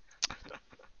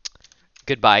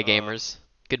 Goodbye gamers.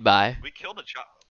 Goodbye. We killed a chop.